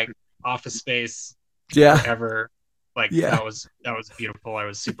 I was like, Office Space. Forever. Like, that was beautiful. I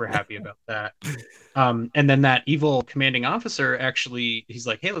was super happy about that. And then that evil commanding officer, actually, he's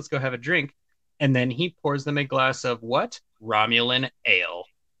like, hey, let's go have a drink. And then he pours them a glass of what? Romulan ale.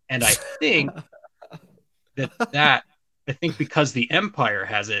 And I think I think because the Empire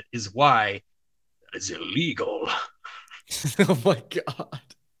has it is why it's illegal. Oh my God.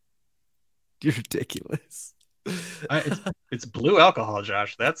 You're ridiculous. It's blue alcohol,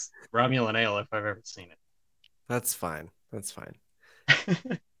 Josh. That's Romulan ale if I've ever seen it. That's fine.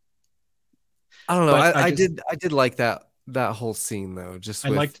 I don't know. But I did like that whole scene though. I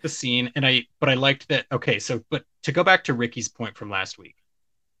liked the scene, but I liked that. Okay, so but to go back to Ricky's point from last week,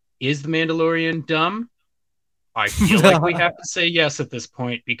 is the Mandalorian dumb? I feel like we have to say yes at this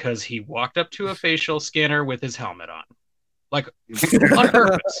point because he walked up to a facial scanner with his helmet on, like on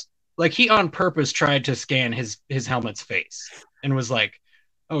purpose. Like he on purpose tried to scan his helmet's face and was like,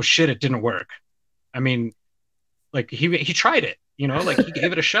 "Oh shit, it didn't work." I mean, like he tried it, like he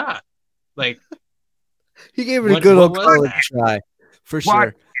gave it a shot. Like he gave it a good old college try for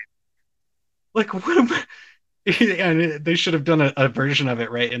sure. Like what? And they should have done a version of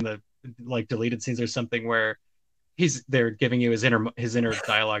it right in the like deleted scenes or something where they're giving you his inner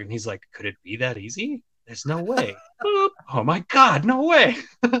dialogue and he's like, could it be that easy? There's no way. Oh my god, no way.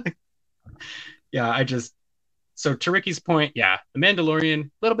 Yeah, so to Ricky's point, yeah, the Mandalorian, a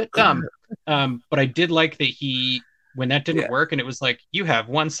little bit dumb. But I did like that when that didn't work and it was like, you have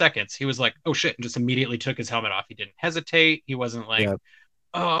 1 second, he was like, oh shit, and just immediately took his helmet off. He didn't hesitate. He wasn't like,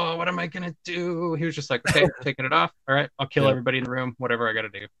 oh, what am I gonna do? He was just like, okay, taking it off. All right, I'll kill everybody in the room. Whatever I gotta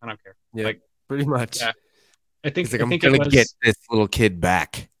do, I don't care. Yeah, like pretty much. Yeah, I think I'm gonna get this little kid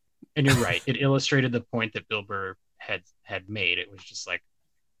back. And you're right. It illustrated the point that Bill Burr had made. It was just like,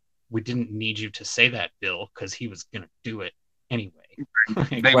 we didn't need you to say that, Bill, because he was gonna do it anyway.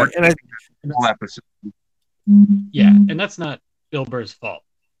 They were in the whole episode. Yeah, and that's not Bill Burr's fault,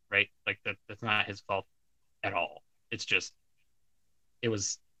 right? Like that's not his fault at all. It's just it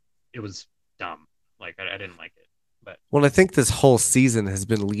was dumb. Like I didn't like it. But I think this whole season has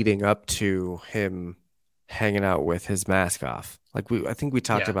been leading up to him hanging out with his mask off. Like I think we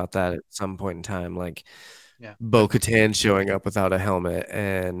talked about that at some point in time. Like Bo-Katan showing up without a helmet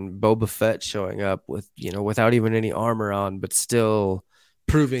and Boba Fett showing up with without even any armor on, but still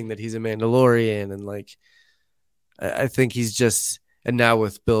proving that he's a Mandalorian. And like I think he's just, and now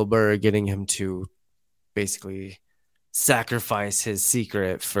with Bill Burr getting him to basically sacrifice his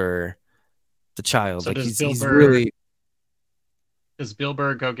secret for the child. So like does Bill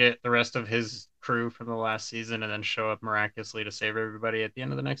Burr go get the rest of his crew from the last season and then show up miraculously to save everybody at the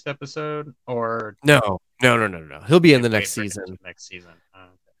end of the next episode? Or no. He'll be in the next season. Next season. Okay.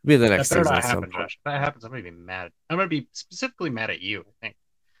 Be in the next season. That happen, Josh. If that happens, I'm gonna be mad. I'm gonna be specifically mad at you, I think.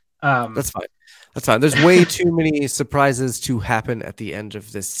 That's fine. There's way too many surprises to happen at the end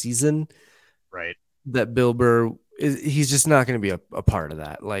of this season. Right. That Bill Burr he's just not going to be a part of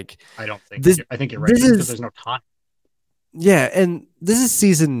that. Like I don't think I think you're right because there's no time. Yeah, and this is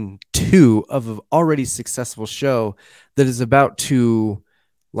season 2 of an already successful show that is about to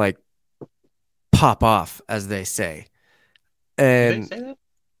like pop off, as they say. And Did they say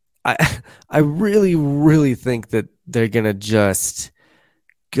that? I really, really think that they're gonna just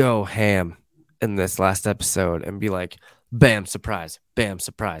go ham in this last episode and be like, bam, surprise, bam,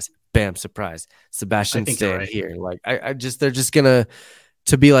 surprise, bam, surprise. Sebastian Stan here. Like they're just gonna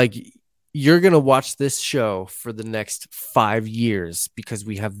to be like, you're gonna watch this show for the next 5 years because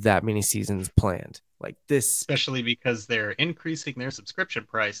we have that many seasons planned. Like this, especially because they're increasing their subscription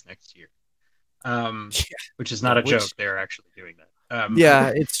price next year. Which is not a joke. They're actually doing that.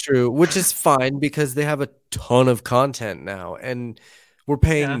 Yeah, it's true, which is fine because they have a ton of content now, and we're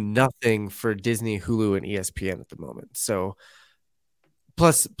paying nothing for Disney, Hulu, and ESPN at the moment. So,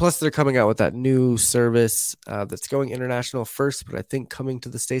 plus they're coming out with that new service that's going international first, but I think coming to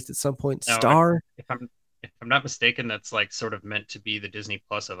the States at some point. No, Star. If I'm not mistaken, that's like sort of meant to be the Disney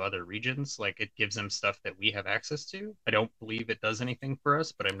Plus of other regions. Like it gives them stuff that we have access to. I don't believe it does anything for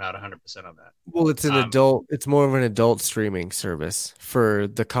us, but I'm not 100% on that. Well, it's an adult. It's more of an adult streaming service for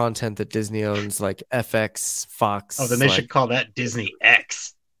the content that Disney owns, like FX, Fox. Oh, then they should call that Disney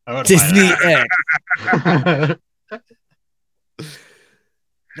X. Disney X.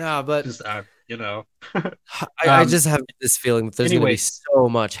 No, but just, I just have this feeling that there's going to be so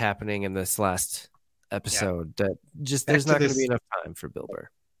much happening in this last episode that just there's not going to be enough time for Bill Burr.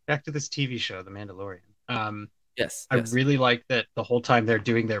 Back to this TV show, The Mandalorian. Yes, I really like that the whole time they're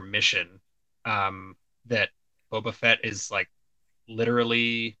doing their mission, that Boba Fett is like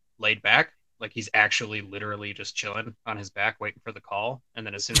literally laid back, like he's actually literally just chilling on his back, waiting for the call, and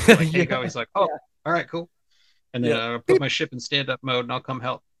then as soon as they're like, "Hey, go," he's like, "Oh, all right, cool." And then I'll put my ship in stand-up mode and I'll come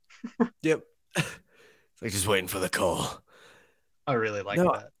help. Yep. It's like just waiting for the call. I really like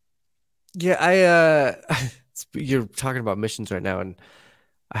that. Yeah, you're talking about missions right now, and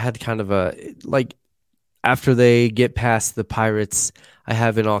I had kind of a like after they get past the pirates, I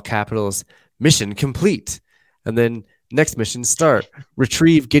have in all capitals, mission complete. And then next mission start,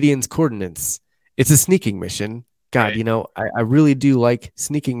 retrieve Gideon's coordinates. It's a sneaking mission. God, right. I really do like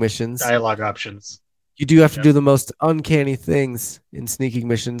sneaking missions. Dialogue options. You do have to do the most uncanny things in sneaking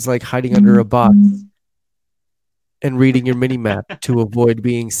missions, like hiding under a box and reading your mini map to avoid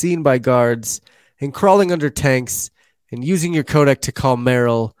being seen by guards, and crawling under tanks, and using your codec to call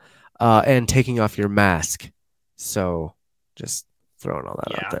Meryl, and taking off your mask. So just throwing all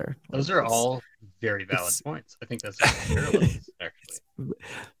that out there. Those are all very valid points. I think that's parallels, actually.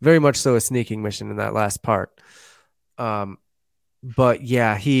 Very much so a sneaking mission in that last part. But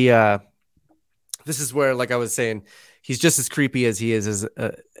yeah, he this is where, like I was saying, he's just as creepy as he is as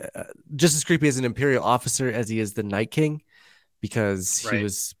just as creepy as an Imperial officer as he is the Night King, because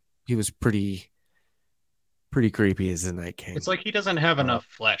he was pretty creepy as a Night King. It's like he doesn't have enough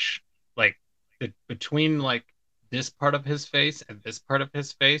flesh. Like between like this part of his face and this part of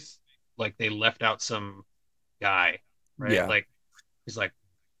his face, like they left out some guy, right? Yeah. Like he's like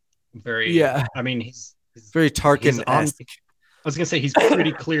very. I mean, he's very Tarkin-esque. I was gonna say he's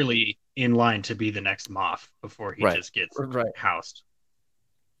pretty clearly in line to be the next Moff before he just gets housed.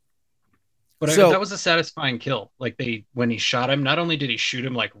 But that was a satisfying kill. Like when he shot him, not only did he shoot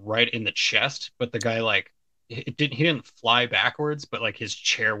him like right in the chest, but the guy like he didn't fly backwards, but like his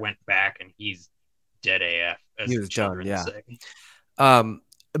chair went back and he's dead AF. As he was done. Yeah. Say.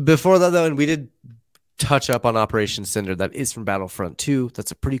 Before that though, and we did touch up on Operation Cinder. That is from Battlefront 2.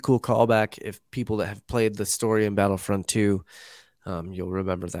 That's a pretty cool callback. If people that have played the story in Battlefront 2, you'll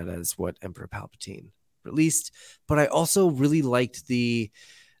remember that as what Emperor Palpatine released. But I also really liked the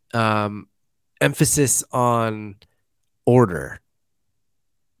emphasis on order.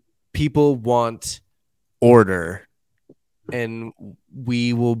 People want order, and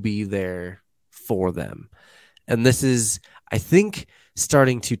we will be there for them. And this is, I think,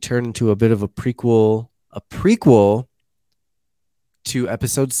 starting to turn into a bit of a prequel to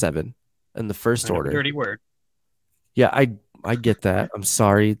Episode 7 and the First Order. Dirty word. Yeah, I get that. I'm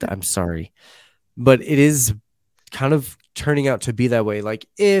sorry. But it is kind of turning out to be that way. Like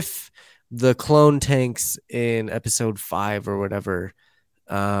if the clone tanks in Episode 5 or whatever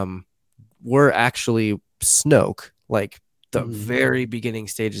were actually Snoke, like the very beginning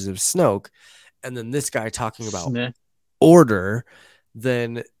stages of Snoke, and then this guy talking about order,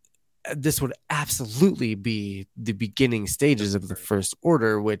 then this would absolutely be the beginning stages of the First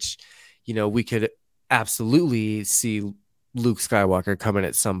Order, which, you know, we could absolutely see Luke Skywalker coming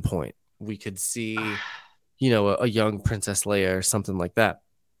at some point. We could see, you know, a young Princess Leia or something like that.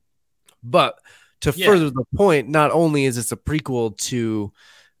 But to further the point, not only is this a prequel to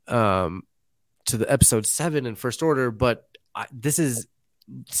the Episode 7 and First Order, but this is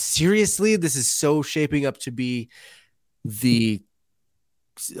so shaping up to be the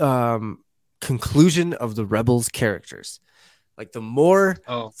conclusion of the Rebels characters. Like the more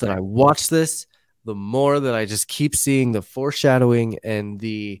that I watch this, the more that I just keep seeing the foreshadowing and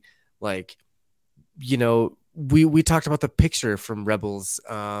the, like, you know, we talked about the picture from Rebels,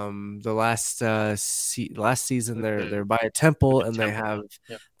 the last season. They're by a temple, and they have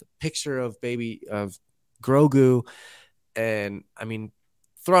the picture of Grogu, and I mean,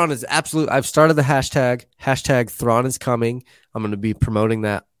 Thrawn is absolute. I've started the hashtag Thrawn is coming. I'm going to be promoting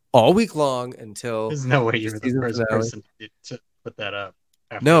that all week long until. There's no way you're the first person to put that up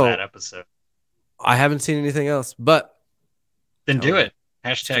after that episode. I haven't seen anything else, but then do it.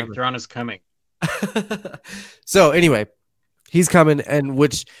 Hashtag Thrawn is coming. So anyway, he's coming, and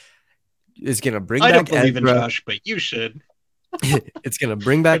which is going to bring back Ezra. I don't believe in Josh, but you should. It's going to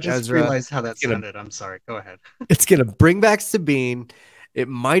bring back Ezra. I just realized how that sounded. I'm sorry. Go ahead. It's going to bring back Sabine. It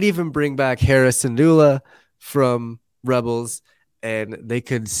might even bring back Hera Syndulla from Rebels, and they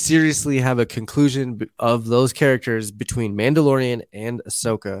could seriously have a conclusion of those characters between Mandalorian and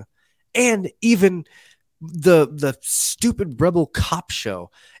Ahsoka, and even the stupid Rebel Cop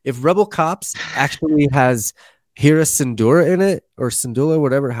show. If Rebel Cops actually has Hera Syndulla in it, or Syndulla,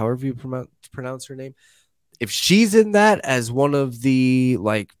 whatever, however you pronounce her name, if she's in that as one of the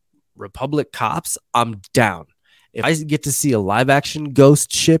like Republic cops, I'm down. If I get to see a live action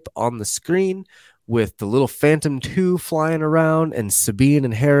ghost ship on the screen with the little Phantom 2 flying around and Sabine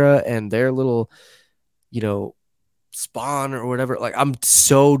and Hera and their little, you know, spawn or whatever, like I'm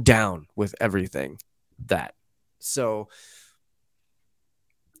so down with everything that. So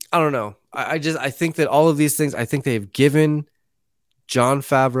I don't know. I think that all of these things, I think they've given Jon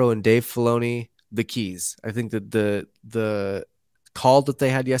Favreau and Dave Filoni the keys. I think that the call that they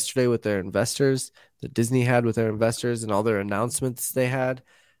had yesterday with their investors, that Disney had with their investors, and all their announcements they had,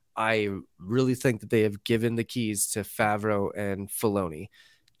 I really think that they have given the keys to Favreau and Filoni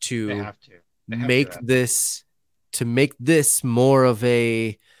to make this more of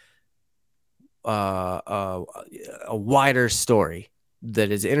a wider story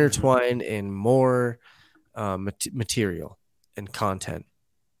that is intertwined in more material and content.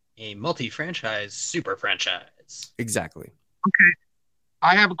 A multi-franchise super franchise. Exactly. Okay.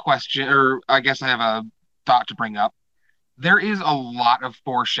 I have a question, or I guess I have a thought to bring up. There is a lot of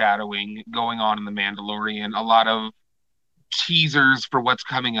foreshadowing going on in The Mandalorian, a lot of teasers for what's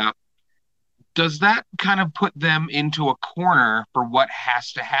coming up. Does that kind of put them into a corner for what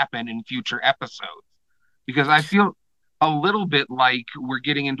has to happen in future episodes? Because I feel a little bit like we're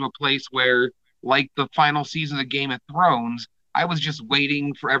getting into a place where, like the final season of Game of Thrones, I was just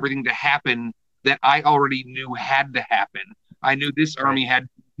waiting for everything to happen that I already knew had to happen. I knew this army had to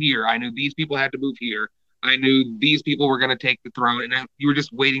move here. I knew these people had to move here. I knew these people were going to take the throne, and you were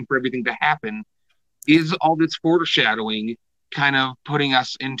just waiting for everything to happen. Is all this foreshadowing kind of putting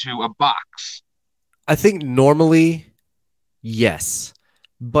us into a box? I think normally, yes.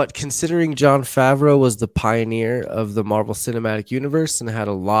 But considering Jon Favreau was the pioneer of the Marvel Cinematic Universe and had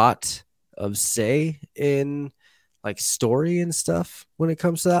a lot of say in like story and stuff when it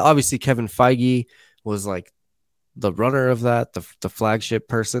comes to that, obviously Kevin Feige was like the runner of that, the flagship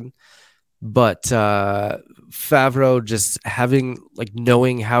person. But Favreau just having like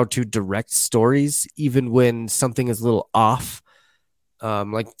knowing how to direct stories, even when something is a little off.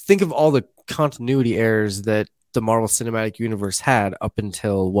 Like think of all the continuity errors that the Marvel Cinematic Universe had up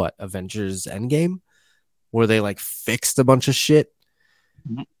until what Avengers Endgame, where they like fixed a bunch of shit.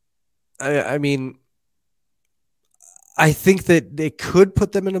 Mhm. I mean, I think that they could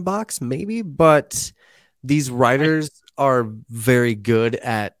put them in a box, maybe, but these writers are very good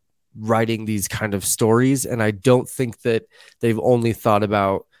at writing these kind of stories, and I don't think that they've only thought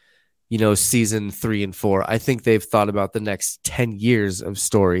about season 3 and 4. I think they've thought about the next 10 years of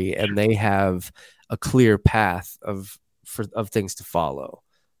story, and they have a clear path of things to follow.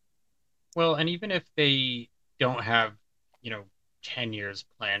 Well, and even if they don't have, 10 years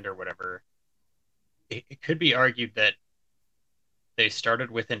planned or whatever, it could be argued that they started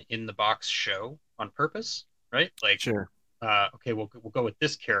with an in the box show on purpose, right? Like, Sure. Okay, we'll go with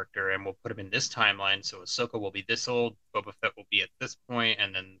this character and we'll put him in this timeline. So Ahsoka will be this old, Boba Fett will be at this point,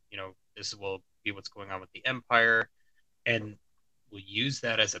 and then this will be what's going on with the Empire, and we'll use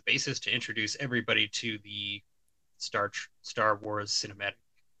that as a basis to introduce everybody to the Star Wars cinematic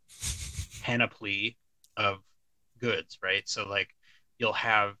panoply of goods, right? So like you'll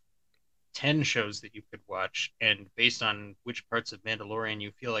have 10 shows that you could watch, and based on which parts of Mandalorian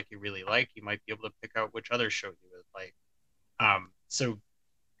you feel like you really like, you might be able to pick out which other show you would like. So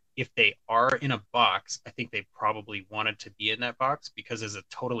if they are in a box, I think they probably wanted to be in that box, because as a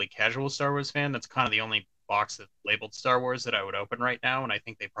totally casual Star Wars fan, that's kind of the only box that's labeled Star Wars that I would open right now, and I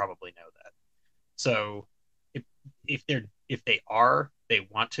think they probably know that. So if they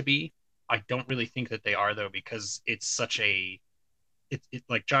want to be. I don't really think that they are, though, because it's such a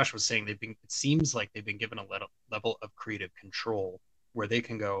like Josh was saying, it seems like they've been given a level of creative control where they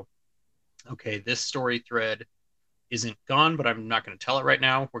can go, okay, this story thread isn't gone, but I'm not going to tell it right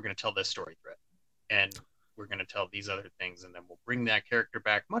now. We're going to tell this story thread, and we're going to tell these other things, and then we'll bring that character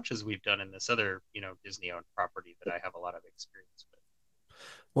back, much as we've done in this other, Disney-owned property that I have a lot of experience with.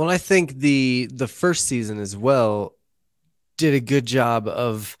 Well, I think the first season as well did a good job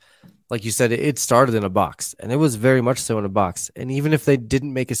of, like you said, it started in a box, and it was very much so in a box. And even if they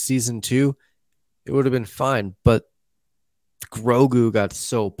didn't make a season 2, it would have been fine. But Grogu got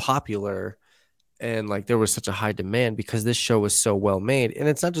so popular, and like there was such a high demand because this show was so well made. And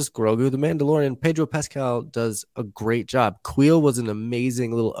it's not just Grogu, the Mandalorian. Pedro Pascal does a great job. Queel was an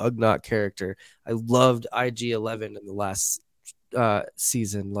amazing little Ugnaught character. I loved IG-11 in the last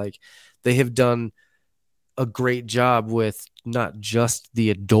season. Like they have done a great job with not just the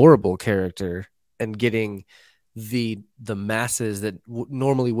adorable character and getting the masses that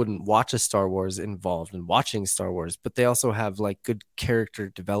normally wouldn't watch a Star Wars involved in watching Star Wars, but they also have like good character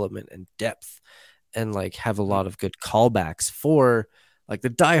development and depth, and like have a lot of good callbacks for like the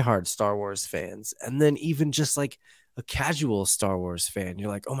diehard Star Wars fans. And then even just like a casual Star Wars fan, you're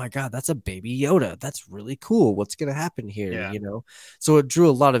like, oh my God, that's a baby Yoda. That's really cool. What's going to happen here? Yeah. So it drew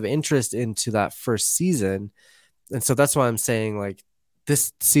a lot of interest into that first season. And so that's why I'm saying like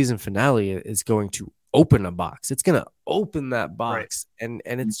this season finale is going to open a box. It's going to open that box, right.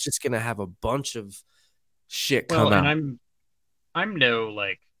 and it's just going to have a bunch of shit come out. And I'm no,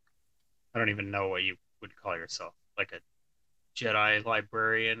 like, I don't even know what you would call yourself, like a Jedi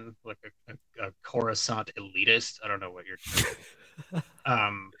librarian, like a Coruscant elitist. I don't know what you're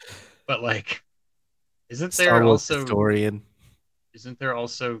but like, isn't there also historian? Isn't there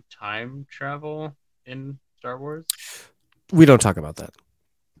also time travel in Star Wars? We don't talk about that.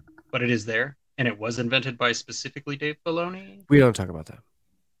 But it is there, and it was invented by specifically Dave Filoni? We don't talk about that.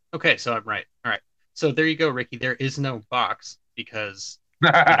 Okay, so I'm right. All right. So there you go, Ricky. There is no box because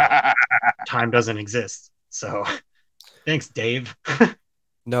time doesn't exist. So thanks, Dave.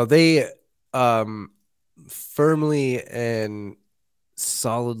 No, they firmly and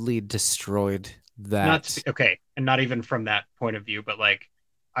solidly destroyed that. Okay, and not even from that point of view, but like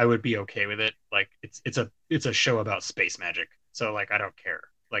I would be okay with it. Like it's a show about space magic, so like I don't care.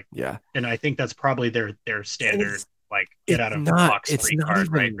 Like Yeah, and I think that's probably their standard It's- like get out of the not- box it's free not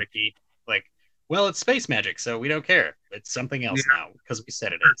card, right, even- Ricky? Like, well, it's space magic, so we don't care. It's something else now because we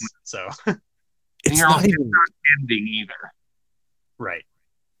said it is. So it's You're not also even. ending either. right.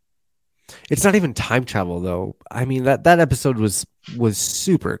 It's not even time travel though. I mean that episode was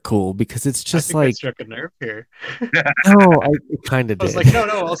super cool because it's I just think I like struck a nerve here. no, it kind of I was did. like,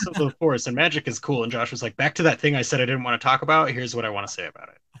 no, also the force and magic is cool. And Josh was like, back to that thing I said I didn't want to talk about. Here's what I want to say about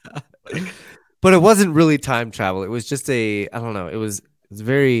it. Like, But it wasn't really time travel. It was just I don't know. It was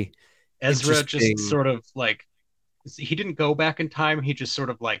very Ezra interesting. just sort of like he didn't go back in time. He just sort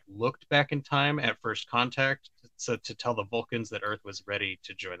of like looked back in time at first contact, so to tell the Vulcans that Earth was ready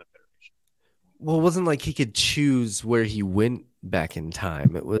to join the Federation. Well, it wasn't like he could choose where he went back in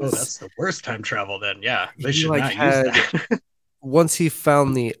time. It was Oh, that's the worst time travel. Then, yeah, they He, should like, not had- use that. once he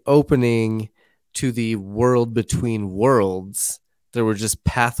found the opening to the world between worlds, there were just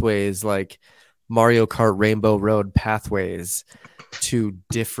pathways like Mario Kart Rainbow Road pathways to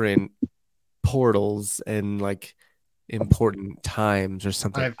different portals and like important times or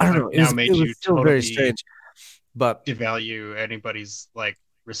something. I've- I don't I've know. It now was, made it was you still very totally- strange. But Devalue anybody's like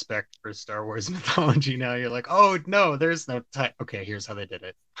respect for Star Wars mythology. Now you're like, oh no, there's no time. Okay, here's how they did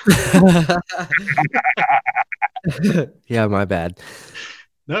it. yeah, my bad.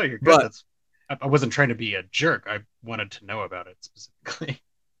 No, you're good. But- I wasn't trying to be a jerk. I wanted to know about it specifically.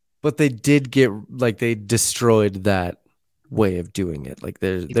 But they did they destroyed that way of doing it. Like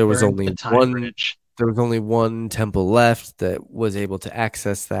there was Burned only the time one bridge. there was only one temple left that was able to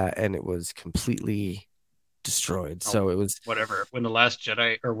access that, and it was completely destroyed. So it was Whatever. When the Last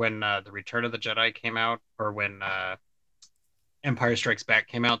Jedi, or when the Return of the Jedi came out, or when Empire Strikes Back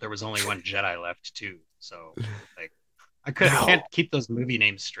came out, there was only one Jedi left too. So like, I can't keep those movie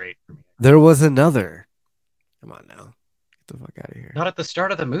names straight for me. there was another. Come on now, get the fuck out of here. Not at the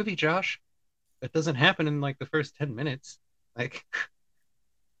start of the movie, Josh. That doesn't happen in like the first 10 minutes. Like,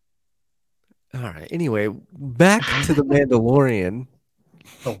 All right. Anyway, back to the Mandalorian.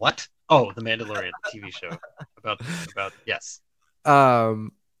 the what? Oh, the Mandalorian TV show about yes.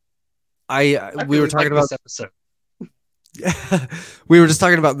 We were talking about this episode. we were just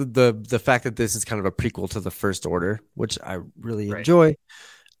talking about the fact that this is kind of a prequel to the First Order, which I really Right. enjoy.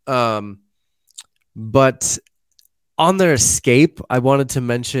 But on their escape, I wanted to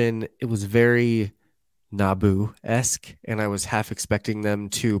mention it was very Naboo-esque, and I was half expecting them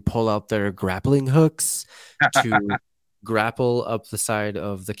to pull out their grappling hooks to grapple up the side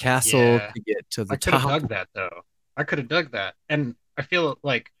of the castle Yeah. to get to the I could have top. dug that though. I could have dug that, and I feel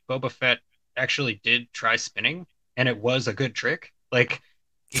like Boba Fett actually did try spinning, and it was a good trick. Like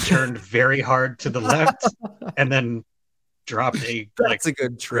he turned very hard to the left, and then dropped a That's a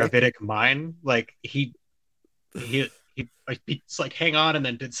good trick. gravitic mine. Like he it's like hang on, and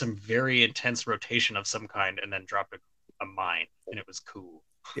then did some very intense rotation of some kind, and then dropped a mine, and it was cool.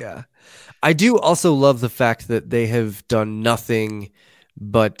 Yeah. I do also love the fact that they have done nothing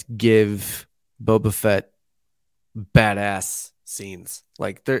but give Boba Fett badass scenes.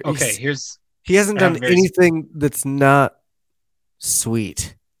 Like there Okay, he hasn't I have done very- anything that's not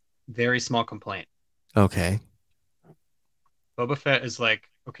sweet. very small complaint. Okay. Boba Fett is like,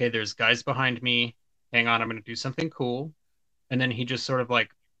 okay, there's guys behind me. Hang on, I'm going to do something cool. And then he just sort of like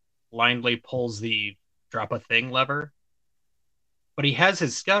blindly pulls the drop a thing lever. But he has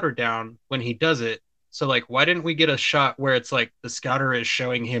his scouter down when he does it. So like, why didn't we get a shot where it's like the scouter is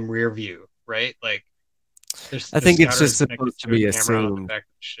showing him rear view, right? Like, I think it's scouter just is connected supposed to a be camera on the assumed. back of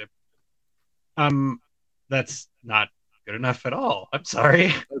the ship. That's not good enough at all. I'm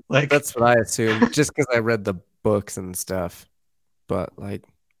sorry. Like, That's what I assumed just because I read the books and stuff. But like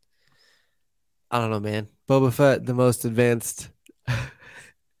I don't know, man. Boba Fett, the most advanced.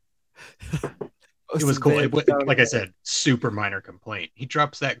 it was cool. Like I said, super minor complaint. He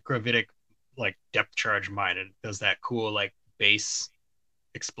drops that gravitic like depth charge mine and does that cool like base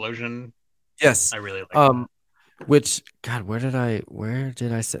explosion. Yes. I really like that. Which God, where did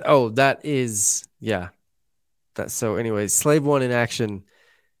I say? Oh, that is that. So anyways, Slave One in action,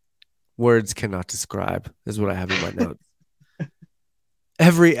 words cannot describe is what I have in my notes.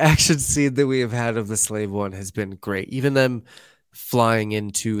 Every action scene that we have had of the Slave One has been great. Even them flying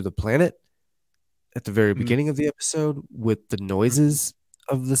into the planet at the very beginning of the episode with the noises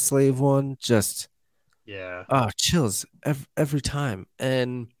of the Slave One, just Yeah. Oh, chills every time.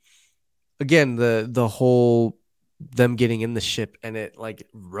 And again, the whole them getting in the ship and it like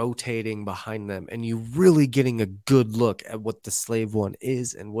rotating behind them, and you really getting a good look at what the slave one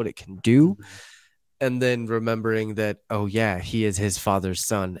is and what it can do. Mhm. And then remembering that, oh yeah, he is his father's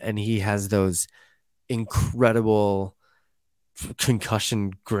son, and he has those incredible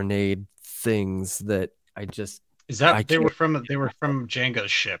concussion grenade things that Is I that they can't. were from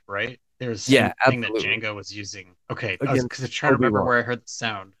Django's ship, right? There's the Yeah, same thing that absolutely. Django was using. Okay, I was Against trying to remember Obi-Wan. where I heard the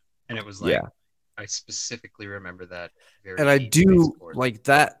sound, and it was like Yeah. I specifically remember that very And I deep bass do chord. like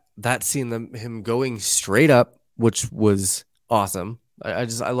that scene, him going straight up, which was awesome. I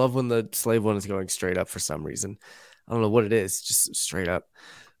love when the slave one is going straight up for some reason. I don't know what it is, just straight up.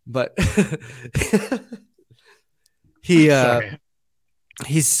 But he Sorry.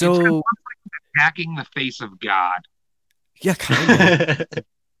 he's It's so hacking the face of God. yeah, kind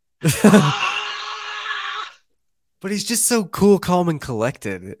of. But he's just so cool, calm, and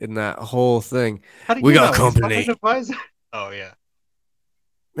collected in that whole thing. How do We you got know? He's company. behind the visor. Oh yeah,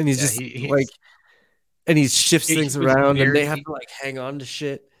 And he's yeah. just He's like, and he shifts he things was around, and they have very. to like hang on to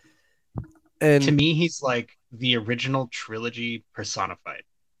shit. To And me, he's like the original trilogy personified,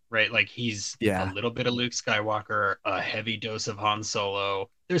 right? Like he's a yeah, little bit of Luke Skywalker, a heavy dose of Han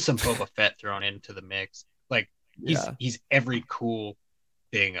Solo. There's some Boba Fett thrown into the mix. Like yeah, he's every cool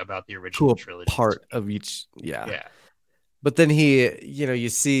thing about the original cool trilogy. part of each. Yeah. Yeah, But then you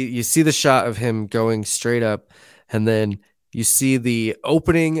see the shot of him going straight up, and then you see the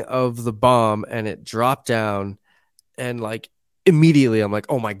opening of the bomb, and it dropped down, and like immediately I'm like,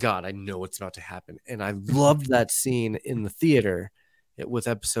 oh my god, I know what's about to happen. And I loved that scene in the theater with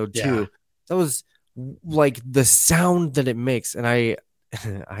episode yeah. 2. That was like the sound that it makes. And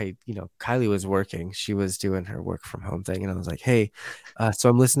Kylie was working, she was doing her work from home thing, and I was like, hey, so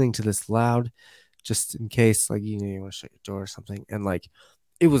I'm listening to this loud just in case like you want to shut your door or something. And like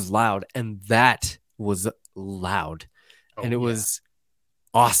it was loud, and that was loud, Oh and it yeah. was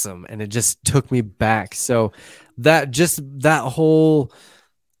awesome, and it just took me back. So that whole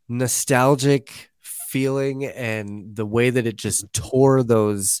nostalgic feeling, and the way that it just tore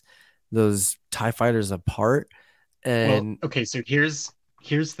those TIE fighters apart, Well, and okay. So here's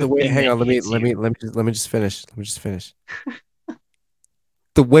the the way thing hang that on, hits you. let me just finish.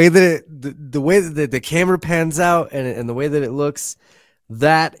 The way that the way that the camera pans out, and the way that it looks,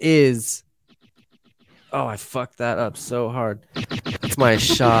 that is, oh, I fucked that up so hard. That's my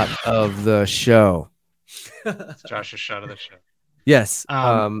shot of the show. It's Josh's shot of the show. Yes.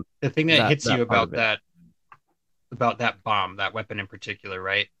 The thing that hits you That part of it. about that bomb, that weapon in particular,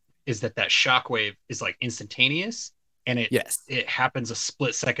 right, is that shockwave is like instantaneous, and Yes. it happens a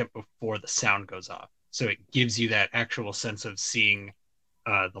split second before the sound goes off. So it gives you that actual sense of seeing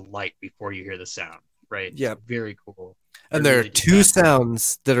the light before you hear the sound, right? Yeah. It's very cool. And I there are really dig two that.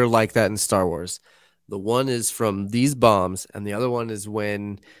 sounds that are like that in Star Wars. The one is from these bombs, and the other one is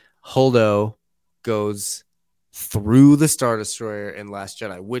when Holdo goes through the Star Destroyer in Last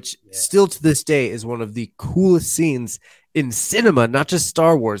Jedi, which Yeah. still to this day is one of the coolest scenes in cinema, not just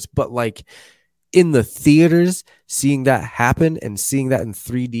Star Wars, but like in the theaters. Seeing that happen and seeing that in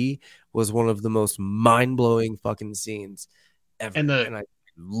 3D was one of the most mind-blowing fucking scenes ever. And And I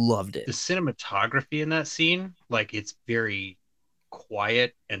loved the it. cinematography in that scene, like it's very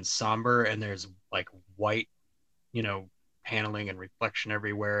quiet and somber, and there's like white, paneling and reflection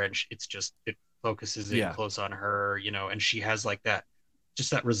everywhere, and it's just it focuses in Yeah. close on her, and she has like that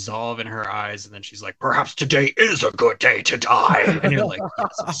just that resolve in her eyes, and then she's like, perhaps today is a good day to die, and you're like,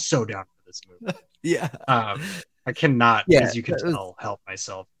 yes, I'm so down for this movie. Yeah. I cannot, Yeah, as you can that was- tell, help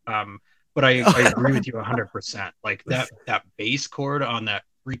myself. But I agree with you 100%. Like that bass chord on that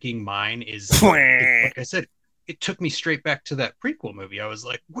freaking mine like I said, it took me straight back to that prequel movie. I was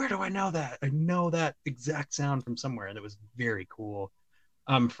like, where do I know that? I know that exact sound from somewhere, and it was very cool.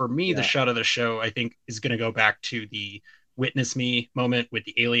 For me, the Yeah. shot of the show, I think, is going to go back to the "Witness Me" moment with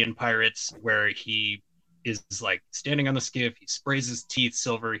the alien pirates, where he is like standing on the skiff, he sprays his teeth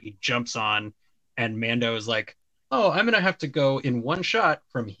silver, he jumps on, and Mando is like, "Oh, I'm gonna have to go in one shot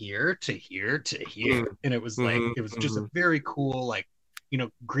from here to here to here," and it was like Mhm, it was just a very cool, like,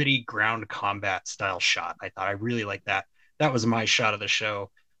 gritty ground combat style shot. I thought I really liked that. That was my shot of the show.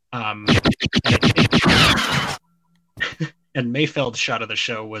 And and Mayfeld's shot of the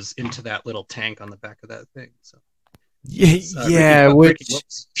show was into that little tank on the back of that thing. So yeah, Ricky, which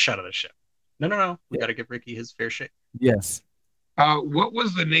shot of the show? No. We got to give Ricky his fair shake. yes. What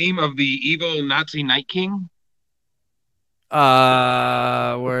was the name of the evil Nazi Night King?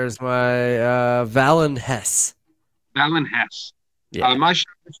 Where's my Valen Hess? Valen Hess. Yeah. My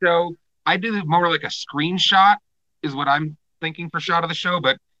show I did more like a screenshot is what I'm thinking for shot of the show,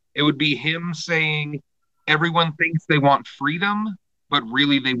 but it would be him saying everyone thinks they want freedom, but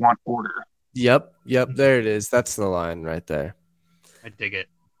really they want order. Yep. There it is. That's the line right there. I dig it.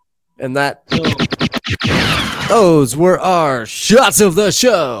 And those were our shots of the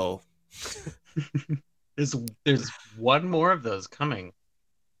show. There's one more of those coming.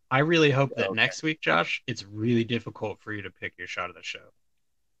 I really hope that next week, Josh, it's really difficult for you to pick your shot of the show.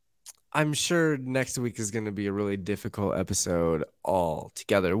 I'm sure next week is going to be a really difficult episode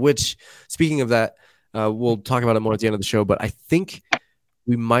altogether, which, speaking of that, we'll talk about it more at the end of the show, but I think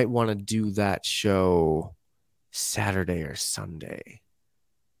we might want to do that show Saturday or Sunday.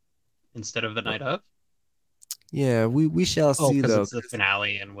 Instead of the night of? Yeah, we shall see, though. It's the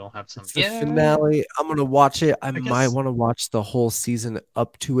finale, and we'll have some. It's the finale. I'm going to watch it. I might want to watch the whole season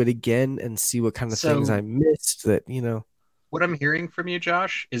up to it again and see what kind of things I missed that, What I'm hearing from you,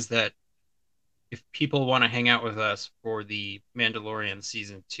 Josh, is that if people want to hang out with us for the Mandalorian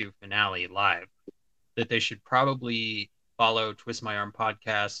Season 2 finale live, that they should probably follow Twist My Arm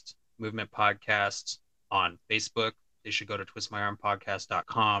Podcast, Movement Podcast on Facebook. They should go to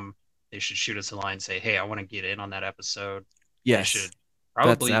twistmyarmpodcast.com. They should shoot us a line and say, hey, I want to get in on that episode. Yes. They should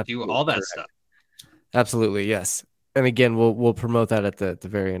probably do all that stuff. Absolutely, yes. And again, we'll promote that at the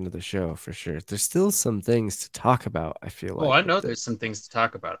very end of the show for sure. There's still some things to talk about, I feel like. Oh, I know there's some things to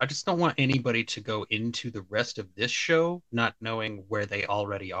talk about. I just don't want anybody to go into the rest of this show not knowing where they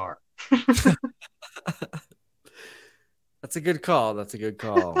already are. That's a good call.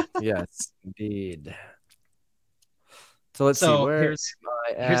 Yes, indeed. So let's see.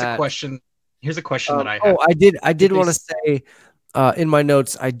 Here's a question. Here's a question that I have. Oh, I did want to say in my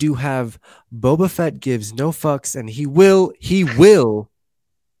notes, I do have Boba Fett gives no fucks, and he will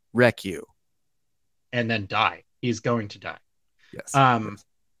wreck you. And then die. He's going to die. Yes.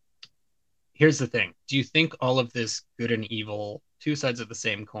 Here's the thing. Do you think all of this good and evil, two sides of the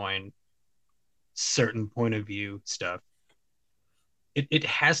same coin, certain point of view stuff, it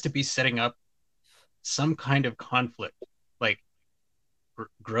has to be setting up some kind of conflict? Like,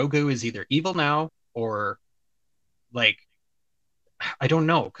 Grogu is either evil now or, like, I don't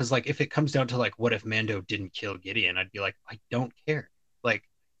know. Because, like, if it comes down to, like, what if Mando didn't kill Gideon? I'd be like, I don't care. Like,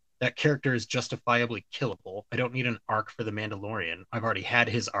 that character is justifiably killable. I don't need an arc for the Mandalorian. I've already had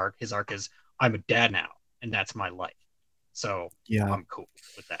his arc. His arc is, I'm a dad now, and that's my life. So, yeah, I'm cool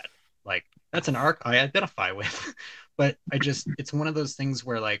with that. Like, that's an arc I identify with. But it's one of those things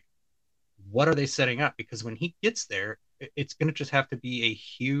where, like, what are they setting up? Because when he gets there, it's going to just have to be a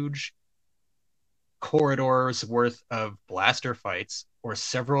huge corridors worth of blaster fights, or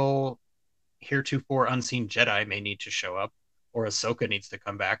several heretofore unseen Jedi may need to show up, or Ahsoka needs to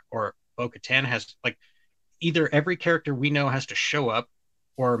come back, or Bo-Katan has, like, either every character we know has to show up,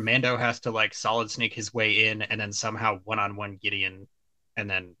 or Mando has to, like, solid snake his way in and then somehow one-on-one Gideon and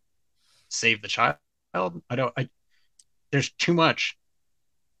then save the child. There's too much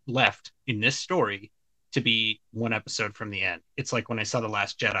left in this story to be one episode from the end. It's like when I saw The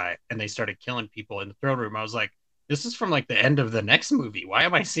Last Jedi and they started killing people in the throne room, I was like, this is from, like, the end of the next movie. Why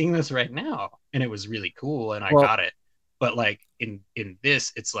am I seeing this right now? And it was really cool, and I got it. But, like, in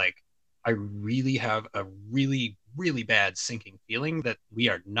this, it's like, I really have a really, really bad sinking feeling that we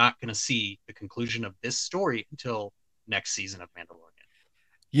are not going to see the conclusion of this story until next season of Mandalorian.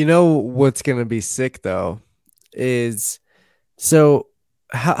 You know what's going to be sick, though, is so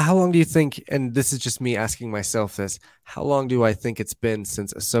how long do you think, and this is just me asking myself this, how long do I think it's been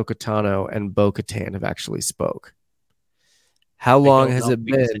since Ahsoka Tano and Bo-Katan have actually spoke? How long has it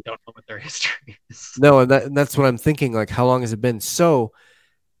been? I don't know what their history is. No, and that's what I'm thinking. Like, how long has it been? So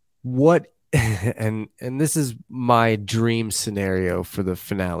what, and this is my dream scenario for the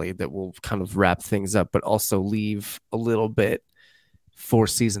finale that will kind of wrap things up, but also leave a little bit for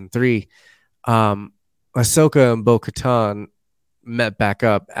season 3. Ahsoka and Bo-Katan met back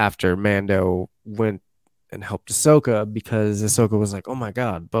up after Mando went and helped Ahsoka, because Ahsoka was like, oh my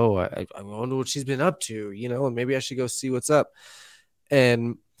God, Bo, I wonder what she's been up to, and maybe I should go see what's up.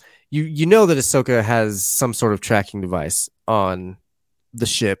 And you know that Ahsoka has some sort of tracking device on the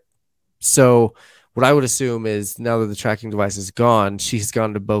ship. So what I would assume is, now that the tracking device is gone, she's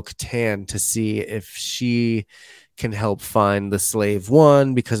gone to Bo-Katan to see if she can help find the Slave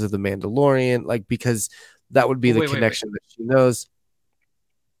One because of the Mandalorian, like, because that would be the connection that she knows.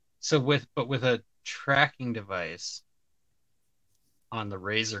 So with a tracking device on the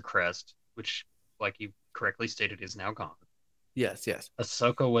Razor Crest, which, like you correctly stated, is now gone. Yes.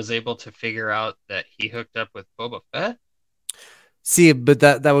 Ahsoka was able to figure out that he hooked up with Boba Fett? See, but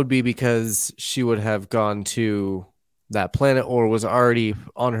that would be because she would have gone to that planet or was already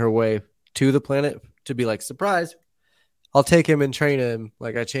on her way to the planet to be like, surprise, I'll take him and train him.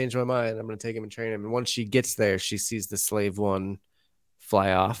 Like, I changed my mind. I'm going to take him and train him. And once she gets there, she sees the Slave One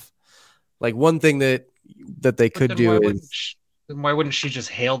fly off. Like, one thing that they could do is... Why wouldn't she just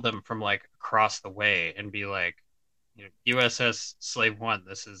hail them from like across the way and be like, USS Slave One,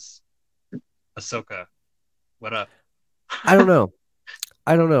 this is Ahsoka. What up? I don't know.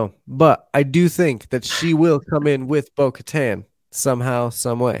 But I do think that she will come in with Bo-Katan somehow,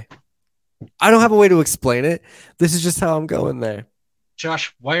 some way. I don't have a way to explain it. This is just how I'm going there.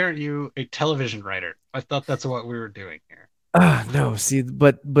 Josh, why aren't you a television writer? I thought that's what we were doing here. No, see,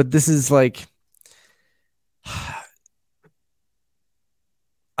 but this is like, I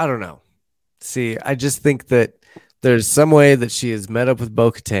don't know. See, I just think that there's some way that she has met up with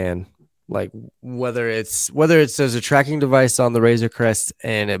Bo-Katan, like whether it's there's a tracking device on the Razor Crest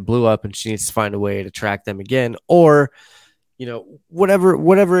and it blew up and she needs to find a way to track them again, or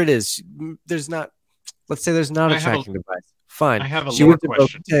whatever it is. There's not. Let's say there's not a tracking device. Fine. I have a lore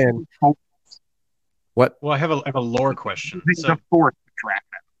question. What? Well, I have a lore question. So, the Force to track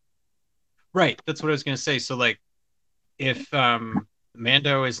them. Right. That's what I was going to say. So, like, if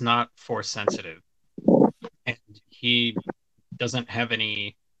Mando is not Force sensitive and he doesn't have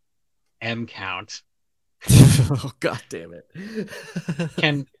any M count. Oh, God damn it.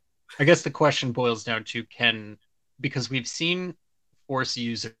 I guess the question boils down to because we've seen Force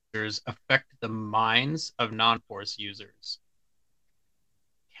users affect the minds of non-Force users.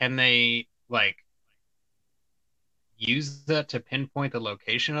 Can they, like, use that to pinpoint the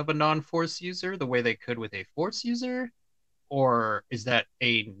location of a non-Force user the way they could with a Force user? Or is that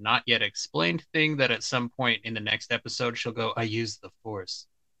a not yet explained thing that at some point in the next episode she'll go, I used the Force?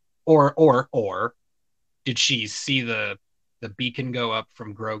 Or did she see the beacon go up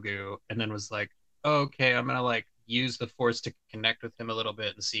from Grogu and then was like, okay, I'm gonna like use the Force to connect with him a little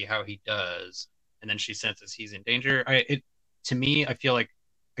bit and see how he does, and then she senses he's in danger? To me, I feel like,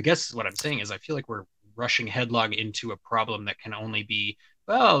 I guess what I'm saying is I feel like we're rushing headlong into a problem that can only be,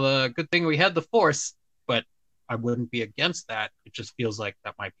 well, good thing we had the Force, but I wouldn't be against that. It just feels like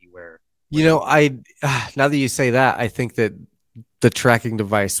that might be where now that you say that, I think that the tracking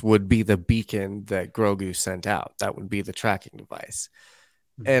device would be the beacon that Grogu sent out. That would be the tracking device.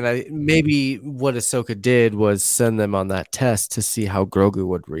 And maybe what Ahsoka did was send them on that test to see how Grogu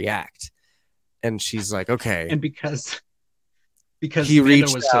would react. And she's like, okay. And because he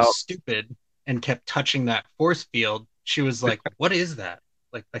was so stupid and kept touching that force field, she was like, what is that?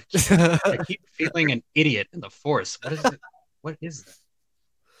 Like, I keep feeling an idiot in the Force. What is it? What is that?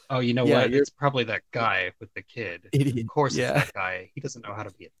 Oh, you know what? It's probably that guy with the kid. Idiot. Of course, it's that guy. He doesn't know how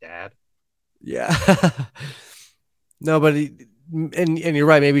to be a dad. Yeah. No, but and you're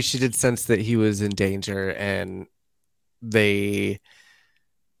right. Maybe she did sense that he was in danger, and I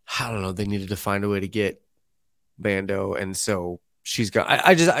don't know, they needed to find a way to get Mando, and so she's got.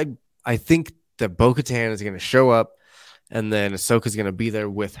 I think that Bo-Katan is going to show up. And then Ahsoka's going to be there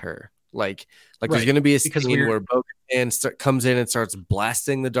with her. Like there's going to be a scene where Bo-Katan comes in and starts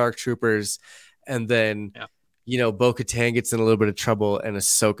blasting the Dark Troopers. And then, Bo-Katan gets in a little bit of trouble and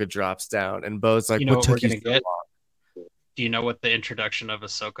Ahsoka drops down. And Bo's like, what took you so long? Do you know what the introduction of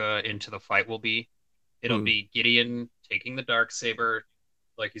Ahsoka into the fight will be? It'll be Gideon taking the Darksaber,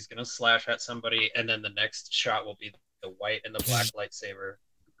 like he's going to slash at somebody. And then the next shot will be the white and the black lightsaber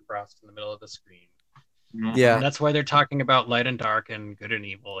crossed in the middle of the screen. Yeah, and that's why they're talking about light and dark and good and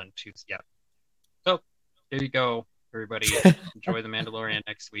evil and choose. Yeah. So there you go, everybody. Enjoy the Mandalorian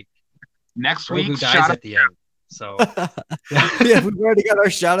next week. Next week, who dies at the end. So yeah, we've already got our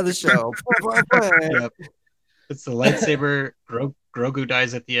shot of the show. Yep. It's the lightsaber. Grogu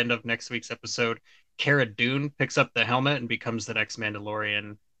dies at the end of next week's episode. Cara Dune picks up the helmet and becomes the next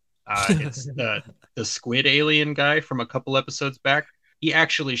Mandalorian. It's the squid alien guy from a couple episodes back. He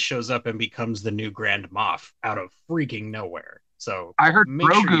actually shows up and becomes the new Grand Moff out of freaking nowhere. So I heard make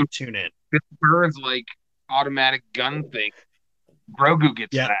Grogu sure you tune in. This Burns like automatic gun thing. Grogu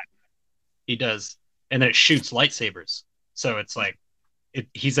gets that. He does, and it shoots lightsabers. So it's like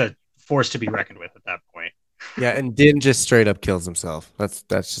he's a force to be reckoned with at that point. Yeah, and Din just straight up kills himself. That's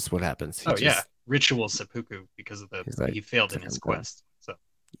just what happens. Ritual seppuku because of he failed in his quest. So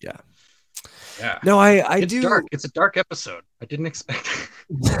yeah. Yeah. No, I do. Dark. It's a dark episode. I didn't expect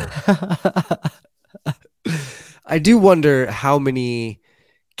it. I do wonder how many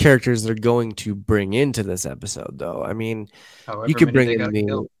characters they're going to bring into this episode, though. I mean, you could bring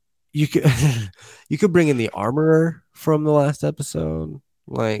in you could bring in the armorer from the last episode,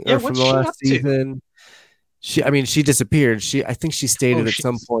 or from the last season. She disappeared. I think she stated at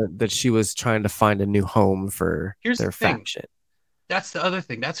some point that she was trying to find a new home for their faction. that's the other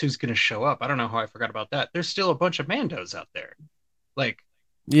thing. That's who's going to show up. I don't know how I forgot about that. There's still a bunch of Mandos out there, like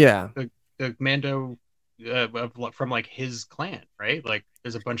Yeah. the Mando from like his clan, right? Like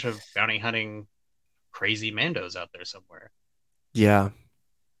there's a bunch of bounty hunting crazy Mandos out there somewhere. Yeah.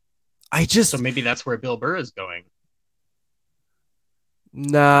 So maybe that's where Bill Burr is going.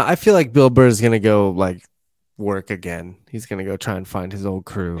 Nah, I feel like Bill Burr is gonna go like work again. He's gonna go try and find his old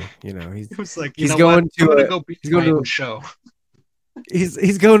crew. You know, It was like, he's going what? to I'm gonna go be he's going my to own show.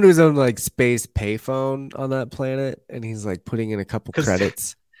 he's going to his own like space payphone on that planet, and he's like putting in a couple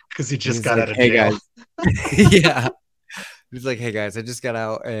credits because he just he's got like, out of hey jail. Guys. Yeah, he's like, hey guys, I just got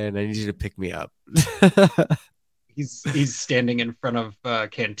out, and I need you to pick me up. He's standing in front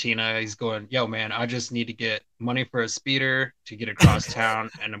of Cantina. He's going, yo, man, I just need to get money for a speeder to get across town.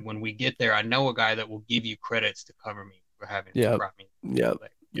 And when we get there, I know a guy that will give you credits to cover me for having brought me.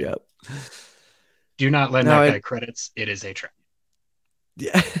 Yep. Do not lend that guy credits. It is a trap.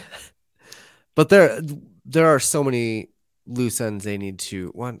 Yeah. But there are so many loose ends they need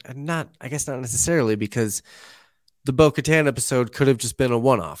to I guess not necessarily, because the Bo-Katan episode could have just been a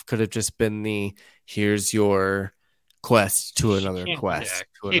one-off, could have just been here's your quest to another quest.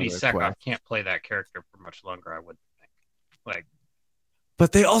 Yeah, Katie Sackhoff can't play that character for much longer, I wouldn't think.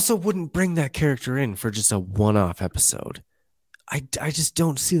 But they also wouldn't bring that character in for just a one-off episode. I just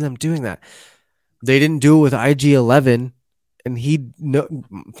don't see them doing that. They didn't do it with IG-11, and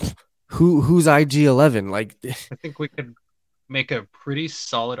who's IG-11? Like, I think we could make a pretty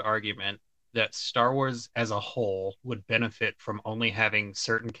solid argument that Star Wars as a whole would benefit from only having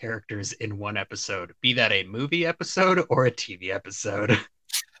certain characters in one episode, be that a movie episode or a TV episode.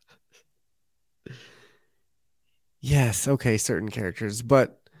 Yes, okay, certain characters,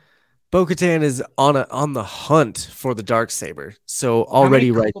 but Bo-Katan is on the hunt for the Darksaber. So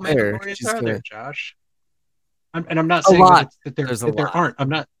already right there, she's gonna... Josh. I'm not saying that there aren't. I'm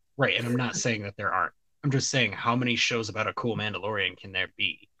not right, and I'm not saying that there aren't. I'm just saying, how many shows about a cool Mandalorian can there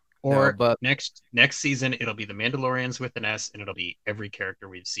be? Or next season, it'll be the Mandalorians with an S, and it'll be every character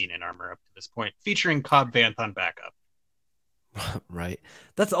we've seen in Armor up to this point, featuring Cobb Vanth on backup. Right.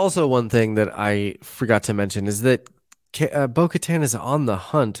 That's also one thing that I forgot to mention, is that Bo-Katan is on the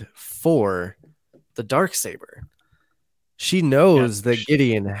hunt for the Darksaber. She knows that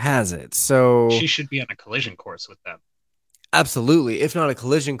Gideon has it, so she should be on a collision course with them. Absolutely. If not a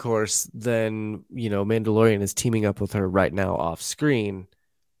collision course, then Mandalorian is teaming up with her right now off screen.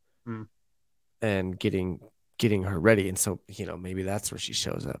 And getting her ready, and so maybe that's where she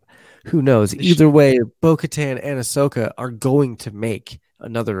shows up. Who knows? Either way, Bo-Katan and Ahsoka are going to make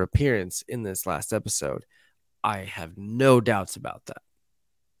another appearance in this last episode. I have no doubts about that.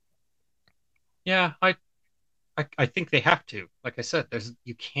 Yeah, I think they have to. Like I said,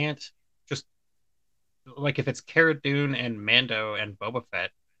 you can't just, like, if it's Cara Dune and Mando and Boba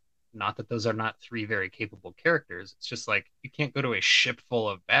Fett. Not that those are not three very capable characters. It's just like, you can't go to a ship full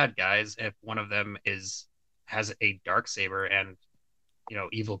of bad guys if one of them has a Darksaber and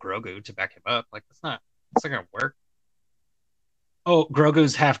evil Grogu to back him up. Like, that's not gonna work. Oh,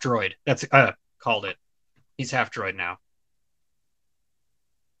 Grogu's half droid. That's called it. He's half droid now.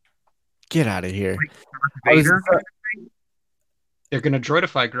 Get out of here. They're gonna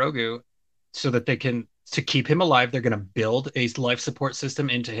droidify Grogu so that they can, to keep him alive, they're going to build a life support system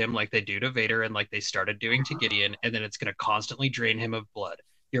into him like they do to Vader and like they started doing to Gideon, and then it's going to constantly drain him of blood.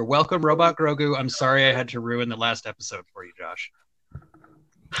 You're welcome, Robot Grogu. I'm sorry I had to ruin the last episode for you, Josh.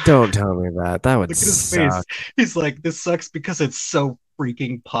 Don't tell me that. That would Look at his suck. Face. He's like, this sucks because it's so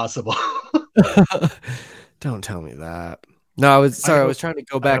freaking possible. Don't tell me that. No, I was trying to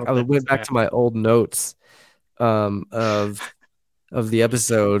go back. I went back to my old notes of the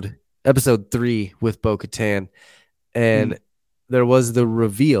episode 3 with Bo-Katan, and there was the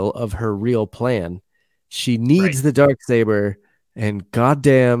reveal of her real plan. She needs the Darksaber, and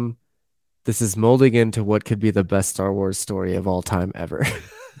goddamn, this is molding into what could be the best Star Wars story of all time ever.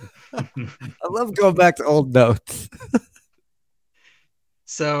 I love going back to old notes.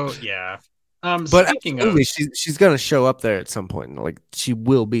 So yeah, but absolutely, she's gonna show up there at some point. Like, she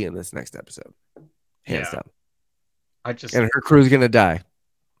will be in this next episode, hands down. And her crew's gonna die.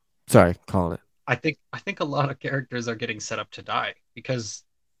 Sorry, calling it. I think a lot of characters are getting set up to die because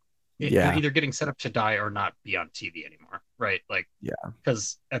they're either getting set up to die or not be on TV anymore, right? Like,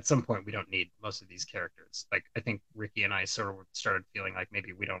 because at some point we don't need most of these characters. Like, I think Ricky and I sort of started feeling like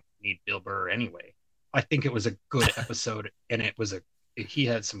maybe we don't need Bill Burr anyway. I think it was a good episode, and he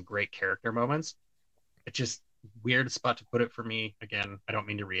had some great character moments. It's just weird spot to put it for me. Again, I don't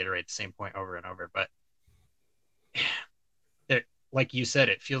mean to reiterate the same point over and over, but like you said,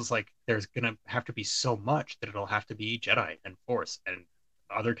 it feels like there's gonna have to be so much that it'll have to be Jedi and Force and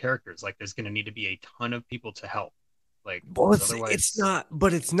other characters. Like there's gonna need to be a ton of people to help. Like, Well, otherwise, it's not,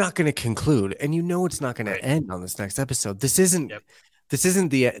 but it's not going to conclude, and it's not going right. to end on this next episode. This Yep. isn't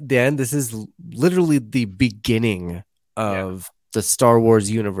the end. This is literally the beginning of the Star Wars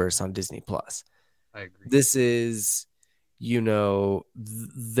universe on Disney Plus. I agree. This is,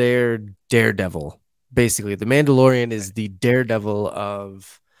 their Daredevil. Basically, the Mandalorian is the Daredevil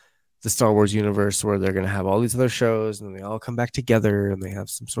of the Star Wars universe, where they're going to have all these other shows, and they all come back together, and they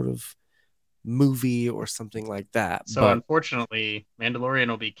have some sort of movie or something like that. So but unfortunately, Mandalorian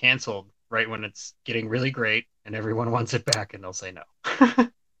will be canceled right when it's getting really great, and everyone wants it back, and they'll say no.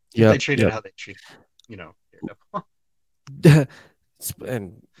 They treat it how they treat, Daredevil.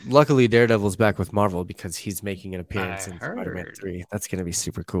 And luckily, Daredevil's back with Marvel because he's making an appearance in Spider-Man 3. That's going to be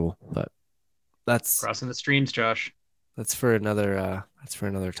super cool. But that's crossing the streams, Josh. That's for another. That's for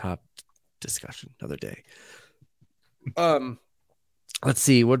another top discussion, another day. Let's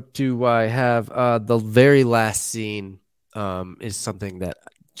see. What do I have? The very last scene is something that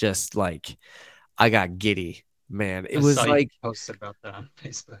just like I got giddy, man. It was like posted about that on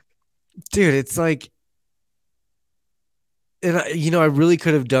Facebook, dude. It's like, and I really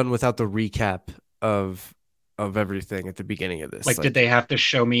could have done without the recap of everything at the beginning of this. Like did they have to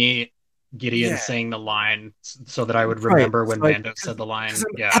show me Gideon saying the line so that I would remember when Mando said the line?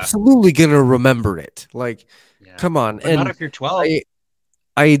 I'm absolutely gonna remember it. Like, come on, but not if you're 12.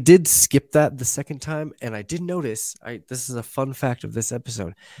 I did skip that the second time, and I did notice. This is a fun fact of this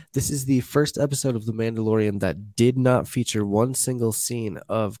episode. This is the first episode of The Mandalorian that did not feature one single scene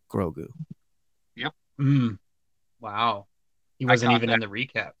of Grogu. Yep. Wow. He wasn't even in the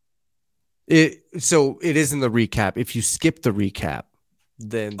recap. So it is in the recap. If you skip the recap,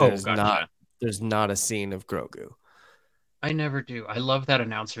 then there's not a scene of Grogu. I never do. I love that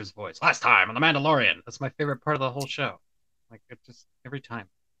announcer's voice. Last time on The Mandalorian. That's my favorite part of the whole show. Like it just every time.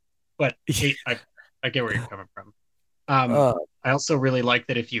 But I get where you're coming from. I also really like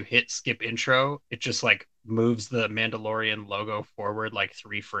that if you hit skip intro, it just like moves the Mandalorian logo forward like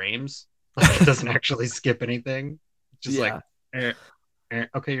 3 frames. Like, it doesn't actually skip anything. It's just like,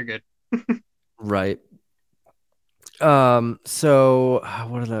 okay, you're good. Right. So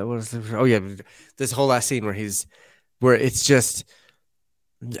oh yeah, this whole last scene where it's just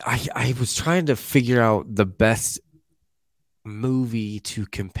I was trying to figure out the best movie to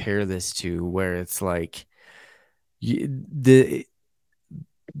compare this to, where it's like the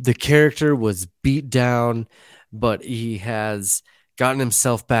character was beat down, but he has gotten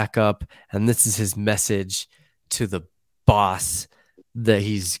himself back up, and this is his message to the boss that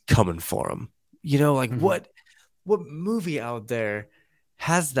he's coming for him. What movie out there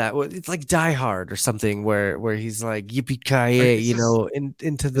has that? It's like Die Hard or something where he's like yippee-ki-yay,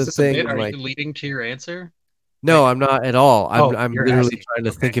 into the thing. Are you leading to your answer? No, I'm not at all. I'm literally trying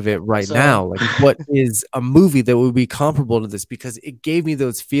to think of it right now. Like, what is a movie that would be comparable to this? Because it gave me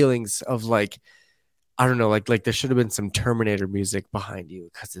those feelings of like, I don't know, like there should have been some Terminator music behind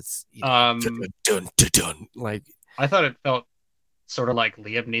you, because it's dun, dun, dun, dun, like I thought it felt sort of like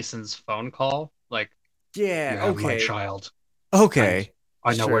Liam Neeson's phone call. Like, okay, my child. Okay,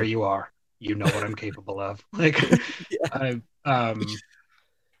 I know where you are. You know what I'm capable of. Like,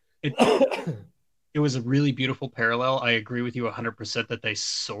 It was a really beautiful parallel. I agree with you 100% that they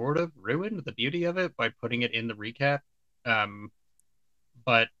sort of ruined the beauty of it by putting it in the recap.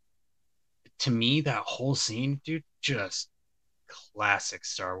 But to me, that whole scene, dude, just classic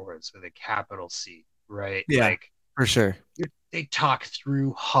Star Wars with a capital C, right? Yeah, like, for sure. They talk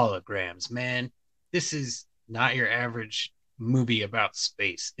through holograms, man. This is not your average movie about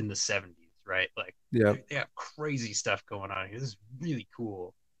space in the 70s, right? Like, they have crazy stuff going on here. This is really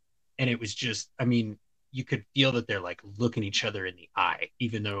cool. And it was just, I mean, you could feel that they're like looking each other in the eye,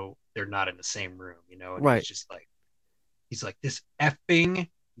 even though they're not in the same room, And right. It's just like, he's like, this effing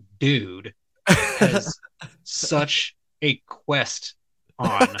dude has such a quest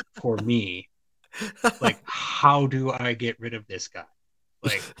on for me. Like, how do I get rid of this guy?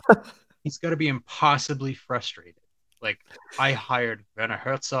 Like, he's got to be impossibly frustrated. Like, I hired Werner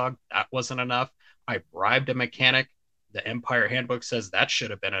Herzog. That wasn't enough. I bribed a mechanic. The Empire Handbook says that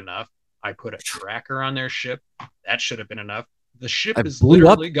should have been enough. I put a tracker on their ship. That should have been enough. The ship is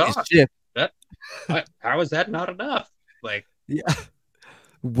literally gone. How is that not enough? Like,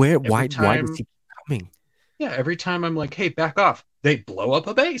 why does he keep coming? Yeah, every time I'm like, hey, back off, they blow up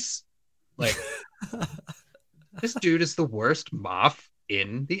a base. Like, this dude is the worst Moff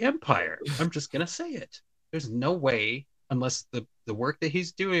in the Empire. I'm just gonna say it. There's no way, unless the work that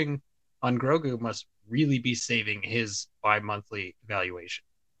he's doing on Grogu must really be saving his bi-monthly evaluation,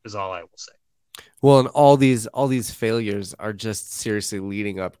 is all I will say. Well, and all these failures are just seriously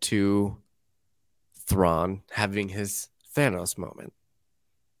leading up to Thrawn having his Thanos moment.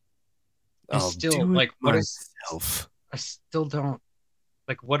 I still like what is myself. I still don't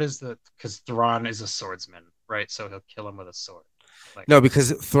like what is the because Thrawn is a swordsman, right? So he'll kill him with a sword. Like No,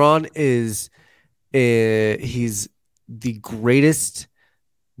 because Thrawn is he's the greatest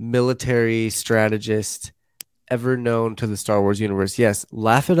military strategist ever known to the Star Wars universe. Yes,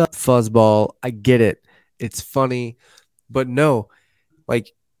 laugh it up, fuzzball. I get it. It's funny. But no,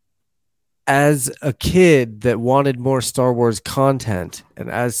 like as a kid that wanted more Star Wars content, and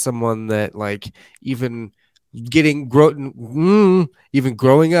as someone that like even even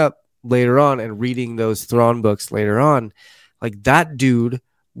growing up later on and reading those Thrawn books later on, like that dude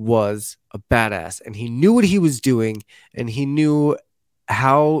was a badass and he knew what he was doing, and he knew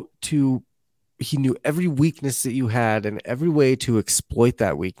every weakness that you had and every way to exploit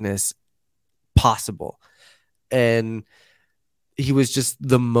that weakness possible. And he was just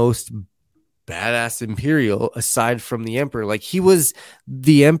the most badass Imperial aside from the Emperor. Like he was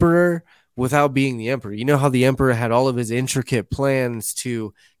the Emperor without being the Emperor. You know how the Emperor had all of his intricate plans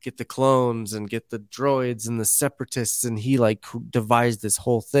to get the clones and get the droids and the separatists, and he like devised this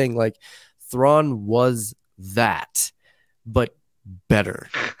whole thing. Like Thrawn was that, but better.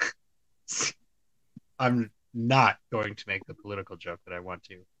 I'm not going to make the political joke that I want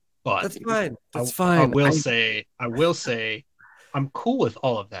to, but that's fine. That's fine. I will say, I'm cool with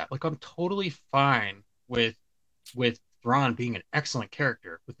all of that. Like I'm totally fine with Thrawn being an excellent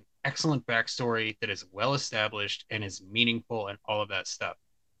character with an excellent backstory that is well established and is meaningful and all of that stuff.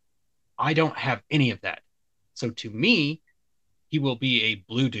 I don't have any of that. So to me, he will be a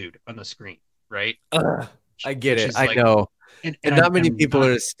blue dude on the screen, right? I get it. I know. And not many people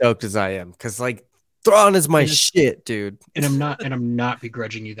are as stoked as I am, because like Thrawn is my shit, dude. And I'm not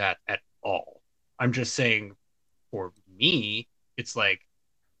begrudging you that at all. I'm just saying, for me, it's like,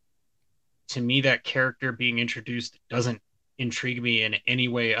 to me, that character being introduced doesn't intrigue me in any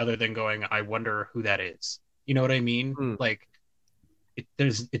way other than going, I wonder who that is. You know what I mean? Like,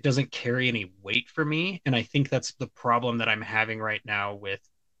 it doesn't carry any weight for me, and I think that's the problem that I'm having right now with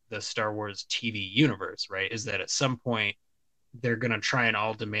the Star Wars TV universe, right? Is that at some point they're gonna try and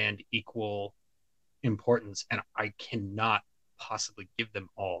all demand equal importance, and I cannot possibly give them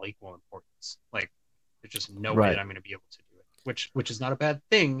all equal importance. Like, there's just no way that I'm going to be able to do it, which is not a bad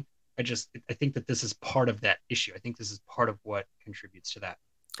thing. I think that this is part of that issue. I think this is part of what contributes to that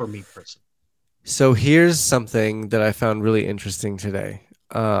for me personally. So here's something that I found really interesting today.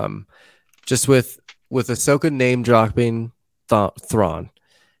 Just with Ahsoka name dropping Thrawn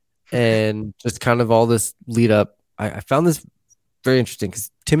and just kind of all this lead up, I found this very interesting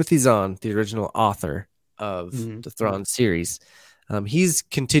because Timothy Zahn, the original author of the Thrawn series, he's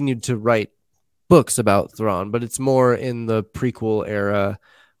continued to write books about Thrawn, but it's more in the prequel era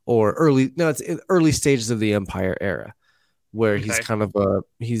or it's in early stages of the Empire era, where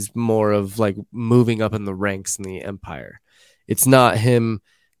he's more of like moving up in the ranks in the Empire. It's not him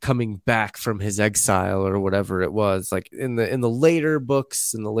coming back from his exile or whatever it was. Like in the later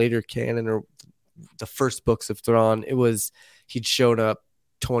books, in the later canon or the first books of Thrawn, it was he'd shown up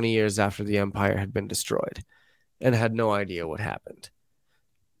 20 years after the Empire had been destroyed and had no idea what happened.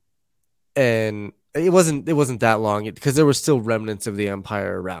 And it wasn't that long because there were still remnants of the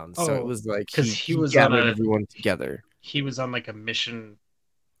Empire around. So it was like he was gathered everyone together. He was on like a mission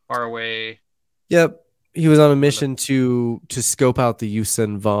far away. Yep. He was on a mission to scope out the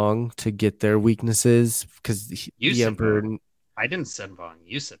Yuuzhan Vong to get their weaknesses because the Emperor. I didn't send Vong.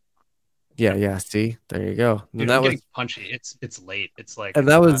 Yuuzhan. Yeah. See, there you go. Dude, that was punchy. It's late. It's like, and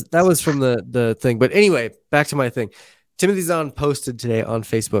that was from the thing. But anyway, back to my thing. Timothy Zahn posted today on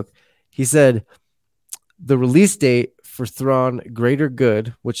Facebook. He said the release date for Thrawn Greater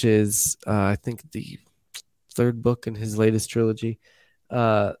Good, which is I think the third book in his latest trilogy,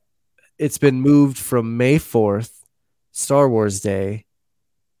 it's been moved from May 4th, Star Wars Day,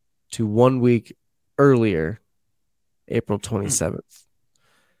 to 1 week earlier, April 27th.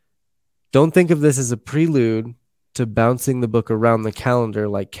 Don't think of this as a prelude to bouncing the book around the calendar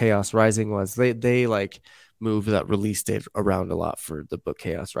like Chaos Rising was. They like moved that release date around a lot for the book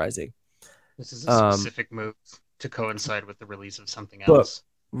Chaos Rising. This is a specific move to coincide with the release of something else.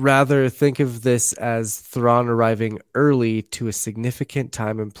 Rather, think of this as Thrawn arriving early to a significant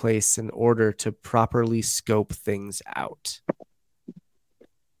time and place in order to properly scope things out.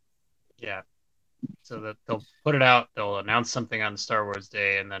 Yeah. So that they'll put it out, they'll announce something on Star Wars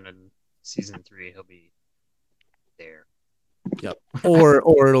Day, and then in season 3 he'll be there. Yep.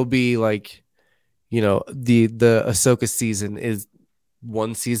 Or it'll be like, the Ahsoka season is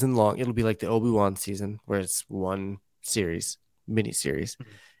one season long. It'll be like the Obi-Wan season where it's one series, mini-series,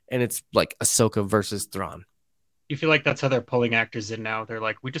 and it's like Ahsoka versus Thrawn. You feel like that's how they're pulling actors in now? They're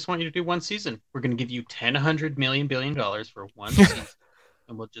like, we just want you to do one season. We're going to give you $100 million for one season,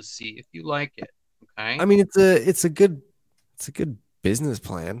 and we'll just see if you like it. Okay. I mean, it's a good business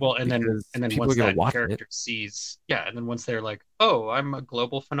plan. Well, and then people once are gonna that watch character it. sees, yeah, and then once they're like, oh, I'm a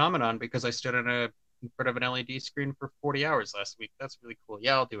global phenomenon because I stood in front of an LED screen for 40 hours last week. That's really cool.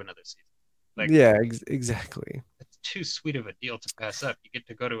 Yeah, I'll do another season. Like, yeah, exactly. It's too sweet of a deal to pass up. You get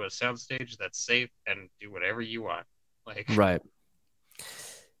to go to a soundstage that's safe and do whatever you want. Like, Right.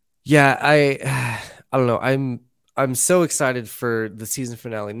 Yeah, I don't know. I'm so excited for the season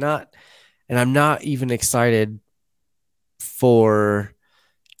finale. I'm not even excited for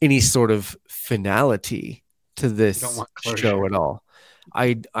any sort of finality to you don't this want closure. show at all.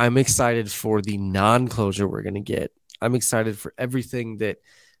 I'm excited for the non-closure we're gonna get. I'm excited for everything that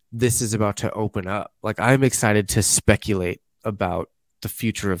this is about to open up. Like, I'm excited to speculate about the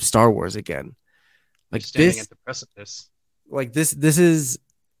future of Star Wars again. Like, You're standing this, at the precipice. like this is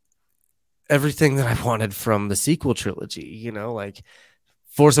everything that I wanted from the sequel trilogy. Like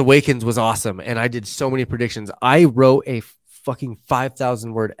Force Awakens was awesome, and I did so many predictions. I wrote a fucking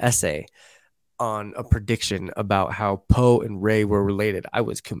 5,000 word essay on a prediction about how Poe and Rey were related. I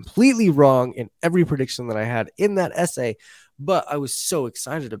was completely wrong in every prediction that I had in that essay, but I was so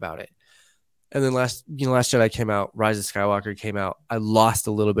excited about it. And then Last Jedi came out, Rise of Skywalker came out. I lost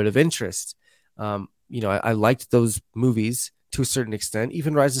a little bit of interest. I liked those movies to a certain extent.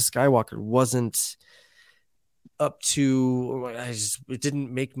 Even Rise of Skywalker wasn't up to, it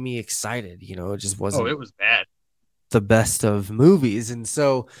didn't make me excited. It just wasn't. Oh, it was bad. The best of movies. And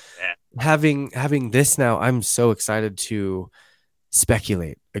so Yeah. having this now, I'm so excited to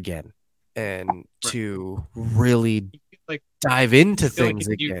speculate again and to really dive into things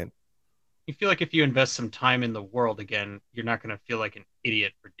again. You feel like if you invest some time in the world again, you're not going to feel like an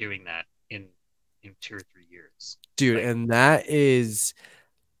idiot for doing that in 2 or 3 years. Dude, and that is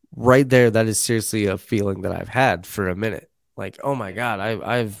right there. That is seriously a feeling that I've had for a minute. Like, oh my God,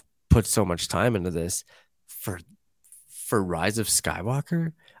 I've put so much time into this for Rise of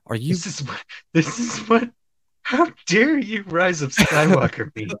Skywalker. Are you? This is what. How dare you, Rise of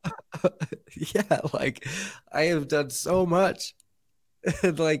Skywalker me? Yeah, like I have done so much.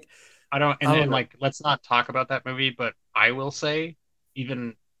 Like I don't know. Let's not talk about that movie, but I will say,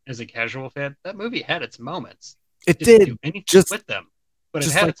 even as a casual fan, that movie had its moments. It did do anything just with them, but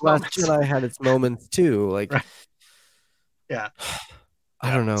just it had like its moments. Last Jedi had its moments too. Like, right. Yeah.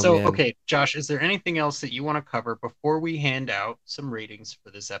 I don't know. So, man. Okay, Josh, is there anything else that you want to cover before we hand out some ratings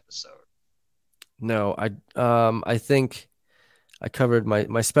for this episode? No, I think I covered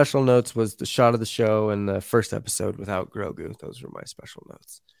my special notes was the shot of the show and the first episode without Grogu. Those were my special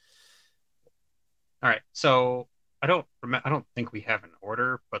notes. All right. So I don't think we have an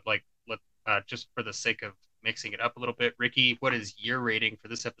order, but just for the sake of mixing it up a little bit, Ricky, what is your rating for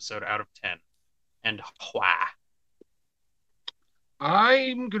this episode out of 10? And why?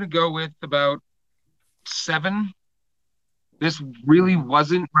 I'm going to go with about 7. This really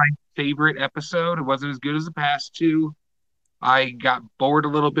wasn't my favorite episode. It wasn't as good as the past 2. I got bored a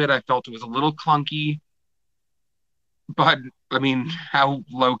little bit. I felt it was a little clunky. But, I mean, how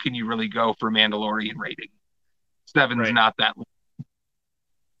low can you really go for Mandalorian rating? 7's not that low.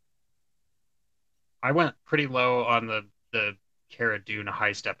 I went pretty low on the Cara Dune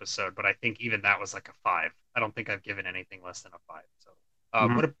heist episode, but I think even that was like a 5. I don't think I've given anything less than a 5. So,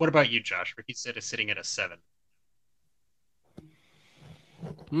 what about you, Josh? Ricky said is sitting at a 7.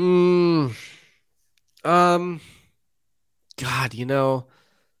 God,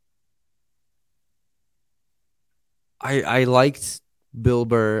 I liked Bill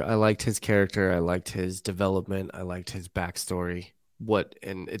Burr. I liked his character. I liked his development. I liked his backstory.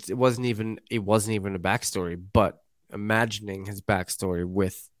 It wasn't even a backstory, but imagining his backstory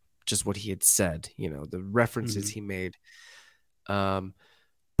with just what he had said, the references he made.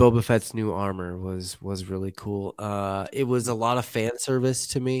 Boba Fett's new armor was really cool. It was a lot of fan service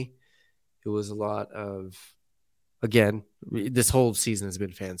to me. It was a lot of, again, this whole season has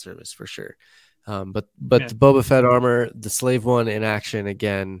been fan service for sure. But the Boba Fett armor, the Slave One in action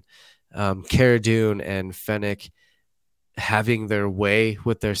again, Cara Dune and Fennec having their way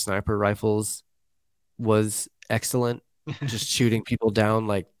with their sniper rifles was excellent. Just shooting people down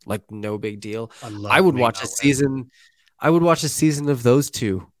like no big deal. I would watch a season. I would watch a season of those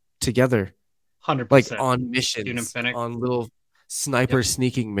two together, 100%. Like on missions, on little sniper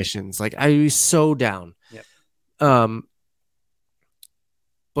sneaking missions. Like I'd be so down. Yep.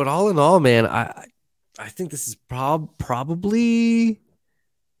 But all in all, man, I think this is probably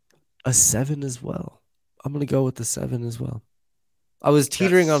a 7 as well. I'm gonna go with the 7 as well. I was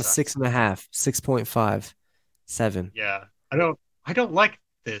teetering on 6.5, 6.5, 7. Yeah, I don't like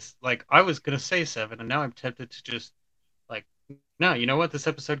this. Like, I was gonna say 7, and now I'm tempted to just like, no, you know what? This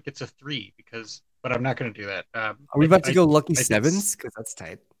episode gets a 3 but I'm not gonna do that. Are we about to go lucky 7s? Because that's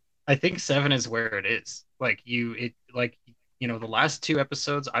tight. I think 7 is where it is. The last 2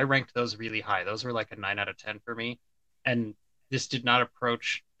 episodes, I ranked those really high. Those were like a 9 out of 10 for me, and this did not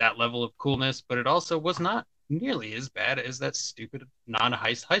approach that level of coolness, but it also was not nearly as bad as that stupid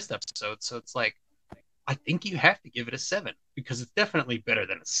heist episode. So it's like, I think you have to give it a 7 because it's definitely better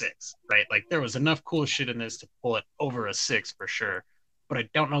than a 6, right? Like, there was enough cool shit in this to pull it over a 6 for sure. But I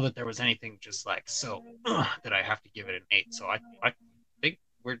don't know that there was anything just like that I have to give it an 8. So I think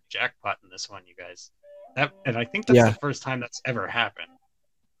we're jackpotting this one, you guys. And I think that's the first time that's ever happened.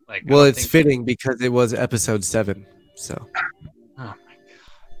 Like, well, it's fitting because it was episode 7. So. Oh my god.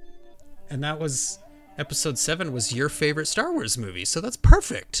 And that was episode 7 was your favorite Star Wars movie, so that's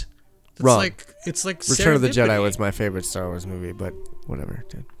perfect. It's wrong. It's like Return of the Jedi was my favorite Star Wars movie, but whatever,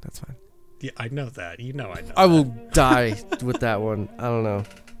 dude. That's fine. Yeah, I know that. I know. I will die with that one. I don't know.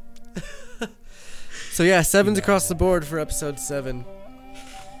 So yeah, 7s across the board for episode 7.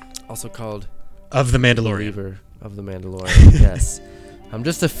 Also called Of the Mandalorian. Believer of the Mandalorian. Yes.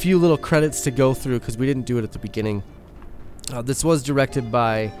 Just a few little credits to go through because we didn't do it at the beginning. This was directed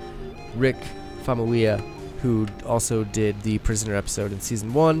by Rick Famuyiwa, who also did the Prisoner episode in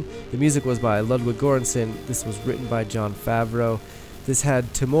season 1. The music was by Ludwig Göransson. This was written by Jon Favreau. This had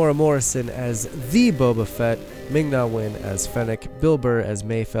Tamora Morrison as the Boba Fett, Ming-Na Wen as Fennec, Bill Burr as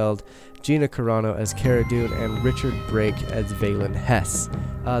Mayfeld, Gina Carano as Cara Dune, and Richard Brake as Valen Hess.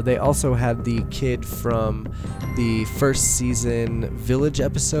 They also had the kid from the first season Village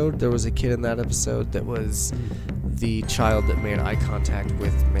episode. There was a kid in that episode that was the child that made eye contact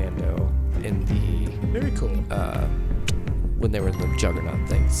with Mando in the very cool when they were in the Juggernaut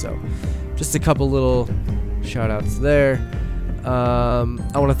thing. So just a couple little shout outs there. I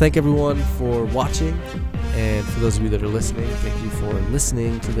want to thank everyone for watching, and for those of you that are listening, thank you for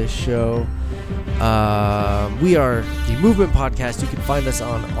listening to this show. We are the Movement Podcast. You can find us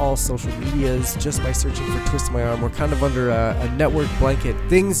on all social medias just by searching for Twist My Arm. We're kind of under a network blanket.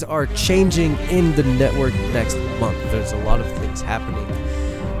 Things are changing in the network next month. There's a lot of things happening.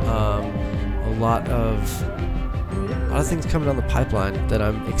 A lot of things coming down the pipeline that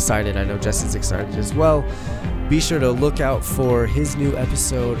I'm excited. I know Jesse's excited as well. Be sure to look out for his new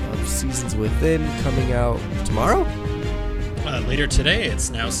episode of Seasons Within coming out tomorrow? Later today. It's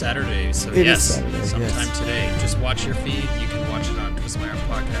now Saturday, so sometime today. Just watch your feed. You can watch it on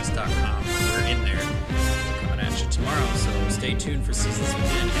twistmyarmpodcast.com. We're in there. We're coming at you tomorrow, so stay tuned for Seasons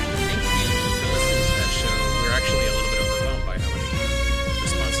Within. And thank you for listening to that show. We're actually a little bit overwhelmed by how many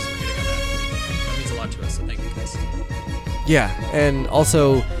responses we're getting on that. That means a lot to us, so thank you, guys. Yeah, and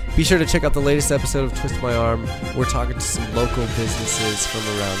also be sure to check out the latest episode of Twist My Arm. We're talking to some local businesses from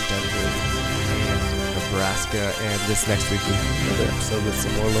around Denver and Nebraska, and this next week we'll have another episode with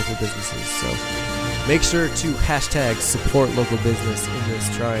some more local businesses. So make sure to hashtag support local business in this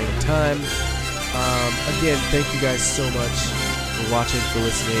trying time. Again, thank you guys so much for watching, for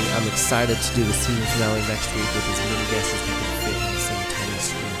listening. I'm excited to do the season finale next week with as many guests as we can fit in the same tiny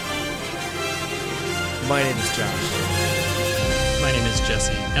screen. My name is Josh. My name is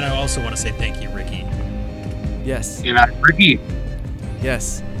Jesse, and I also want to say thank you, Ricky. Yes. And I'm Ricky.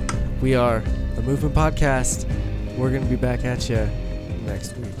 Yes. We are the Movement Podcast. We're going to be back at you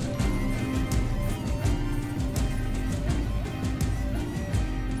next week.